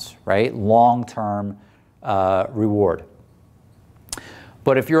retirement funds, right? Long-term reward.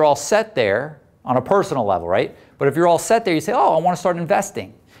 But if you're all set there on a personal level, right? But if you're all set there, you say, oh, I want to start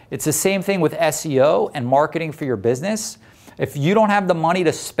investing. It's the same thing with SEO and marketing for your business. If you don't have the money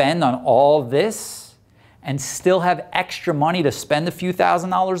to spend on all this and still have extra money to spend a few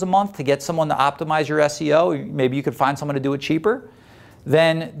 $1,000s a month to get someone to optimize your SEO, maybe you could find someone to do it cheaper,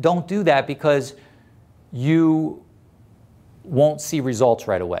 then don't do that because you won't see results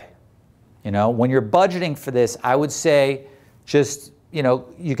right away. When you're budgeting for this, I would say just,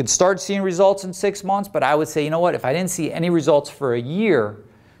 you could start seeing results in 6 months, but I would say, what, if I didn't see any results for a year,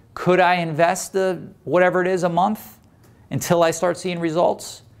 could I invest whatever it is a month until I start seeing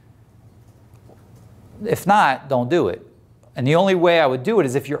results? If not, don't do it. And the only way I would do it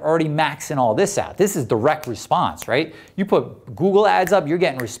is if you're already maxing all this out. This is direct response, right? You put Google ads up, you're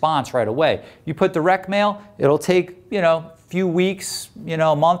getting response right away. You put direct mail, it'll take, few weeks,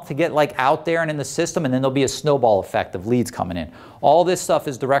 a month to get out there and in the system, and then there'll be a snowball effect of leads coming in. All this stuff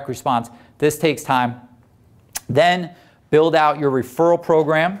is direct response. This takes time. Then build out your referral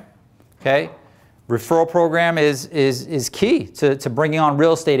program, okay? Referral program is key to bringing on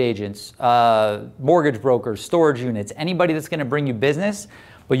real estate agents, mortgage brokers, storage units, anybody that's going to bring you business,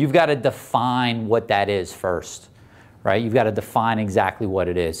 but you've got to define what that is first, right? You've got to define exactly what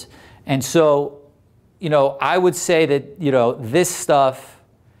it is. And so, I would say that, this stuff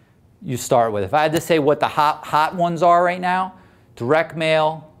you start with. If I had to say what the hot ones are right now, direct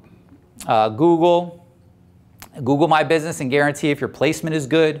mail, Google My Business and Guarantee if your placement is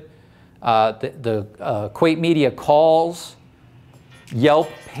good, Equate Media calls,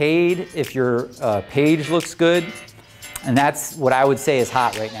 Yelp paid if your page looks good, and that's what I would say is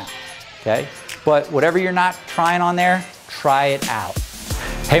hot right now, okay? But whatever you're not trying on there, try it out.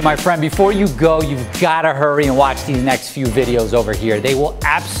 Hey, my friend, before you go, you've got to hurry and watch these next few videos over here. They will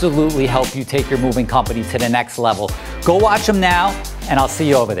absolutely help you take your moving company to the next level. Go watch them now, and I'll see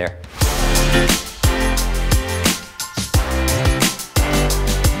you over there.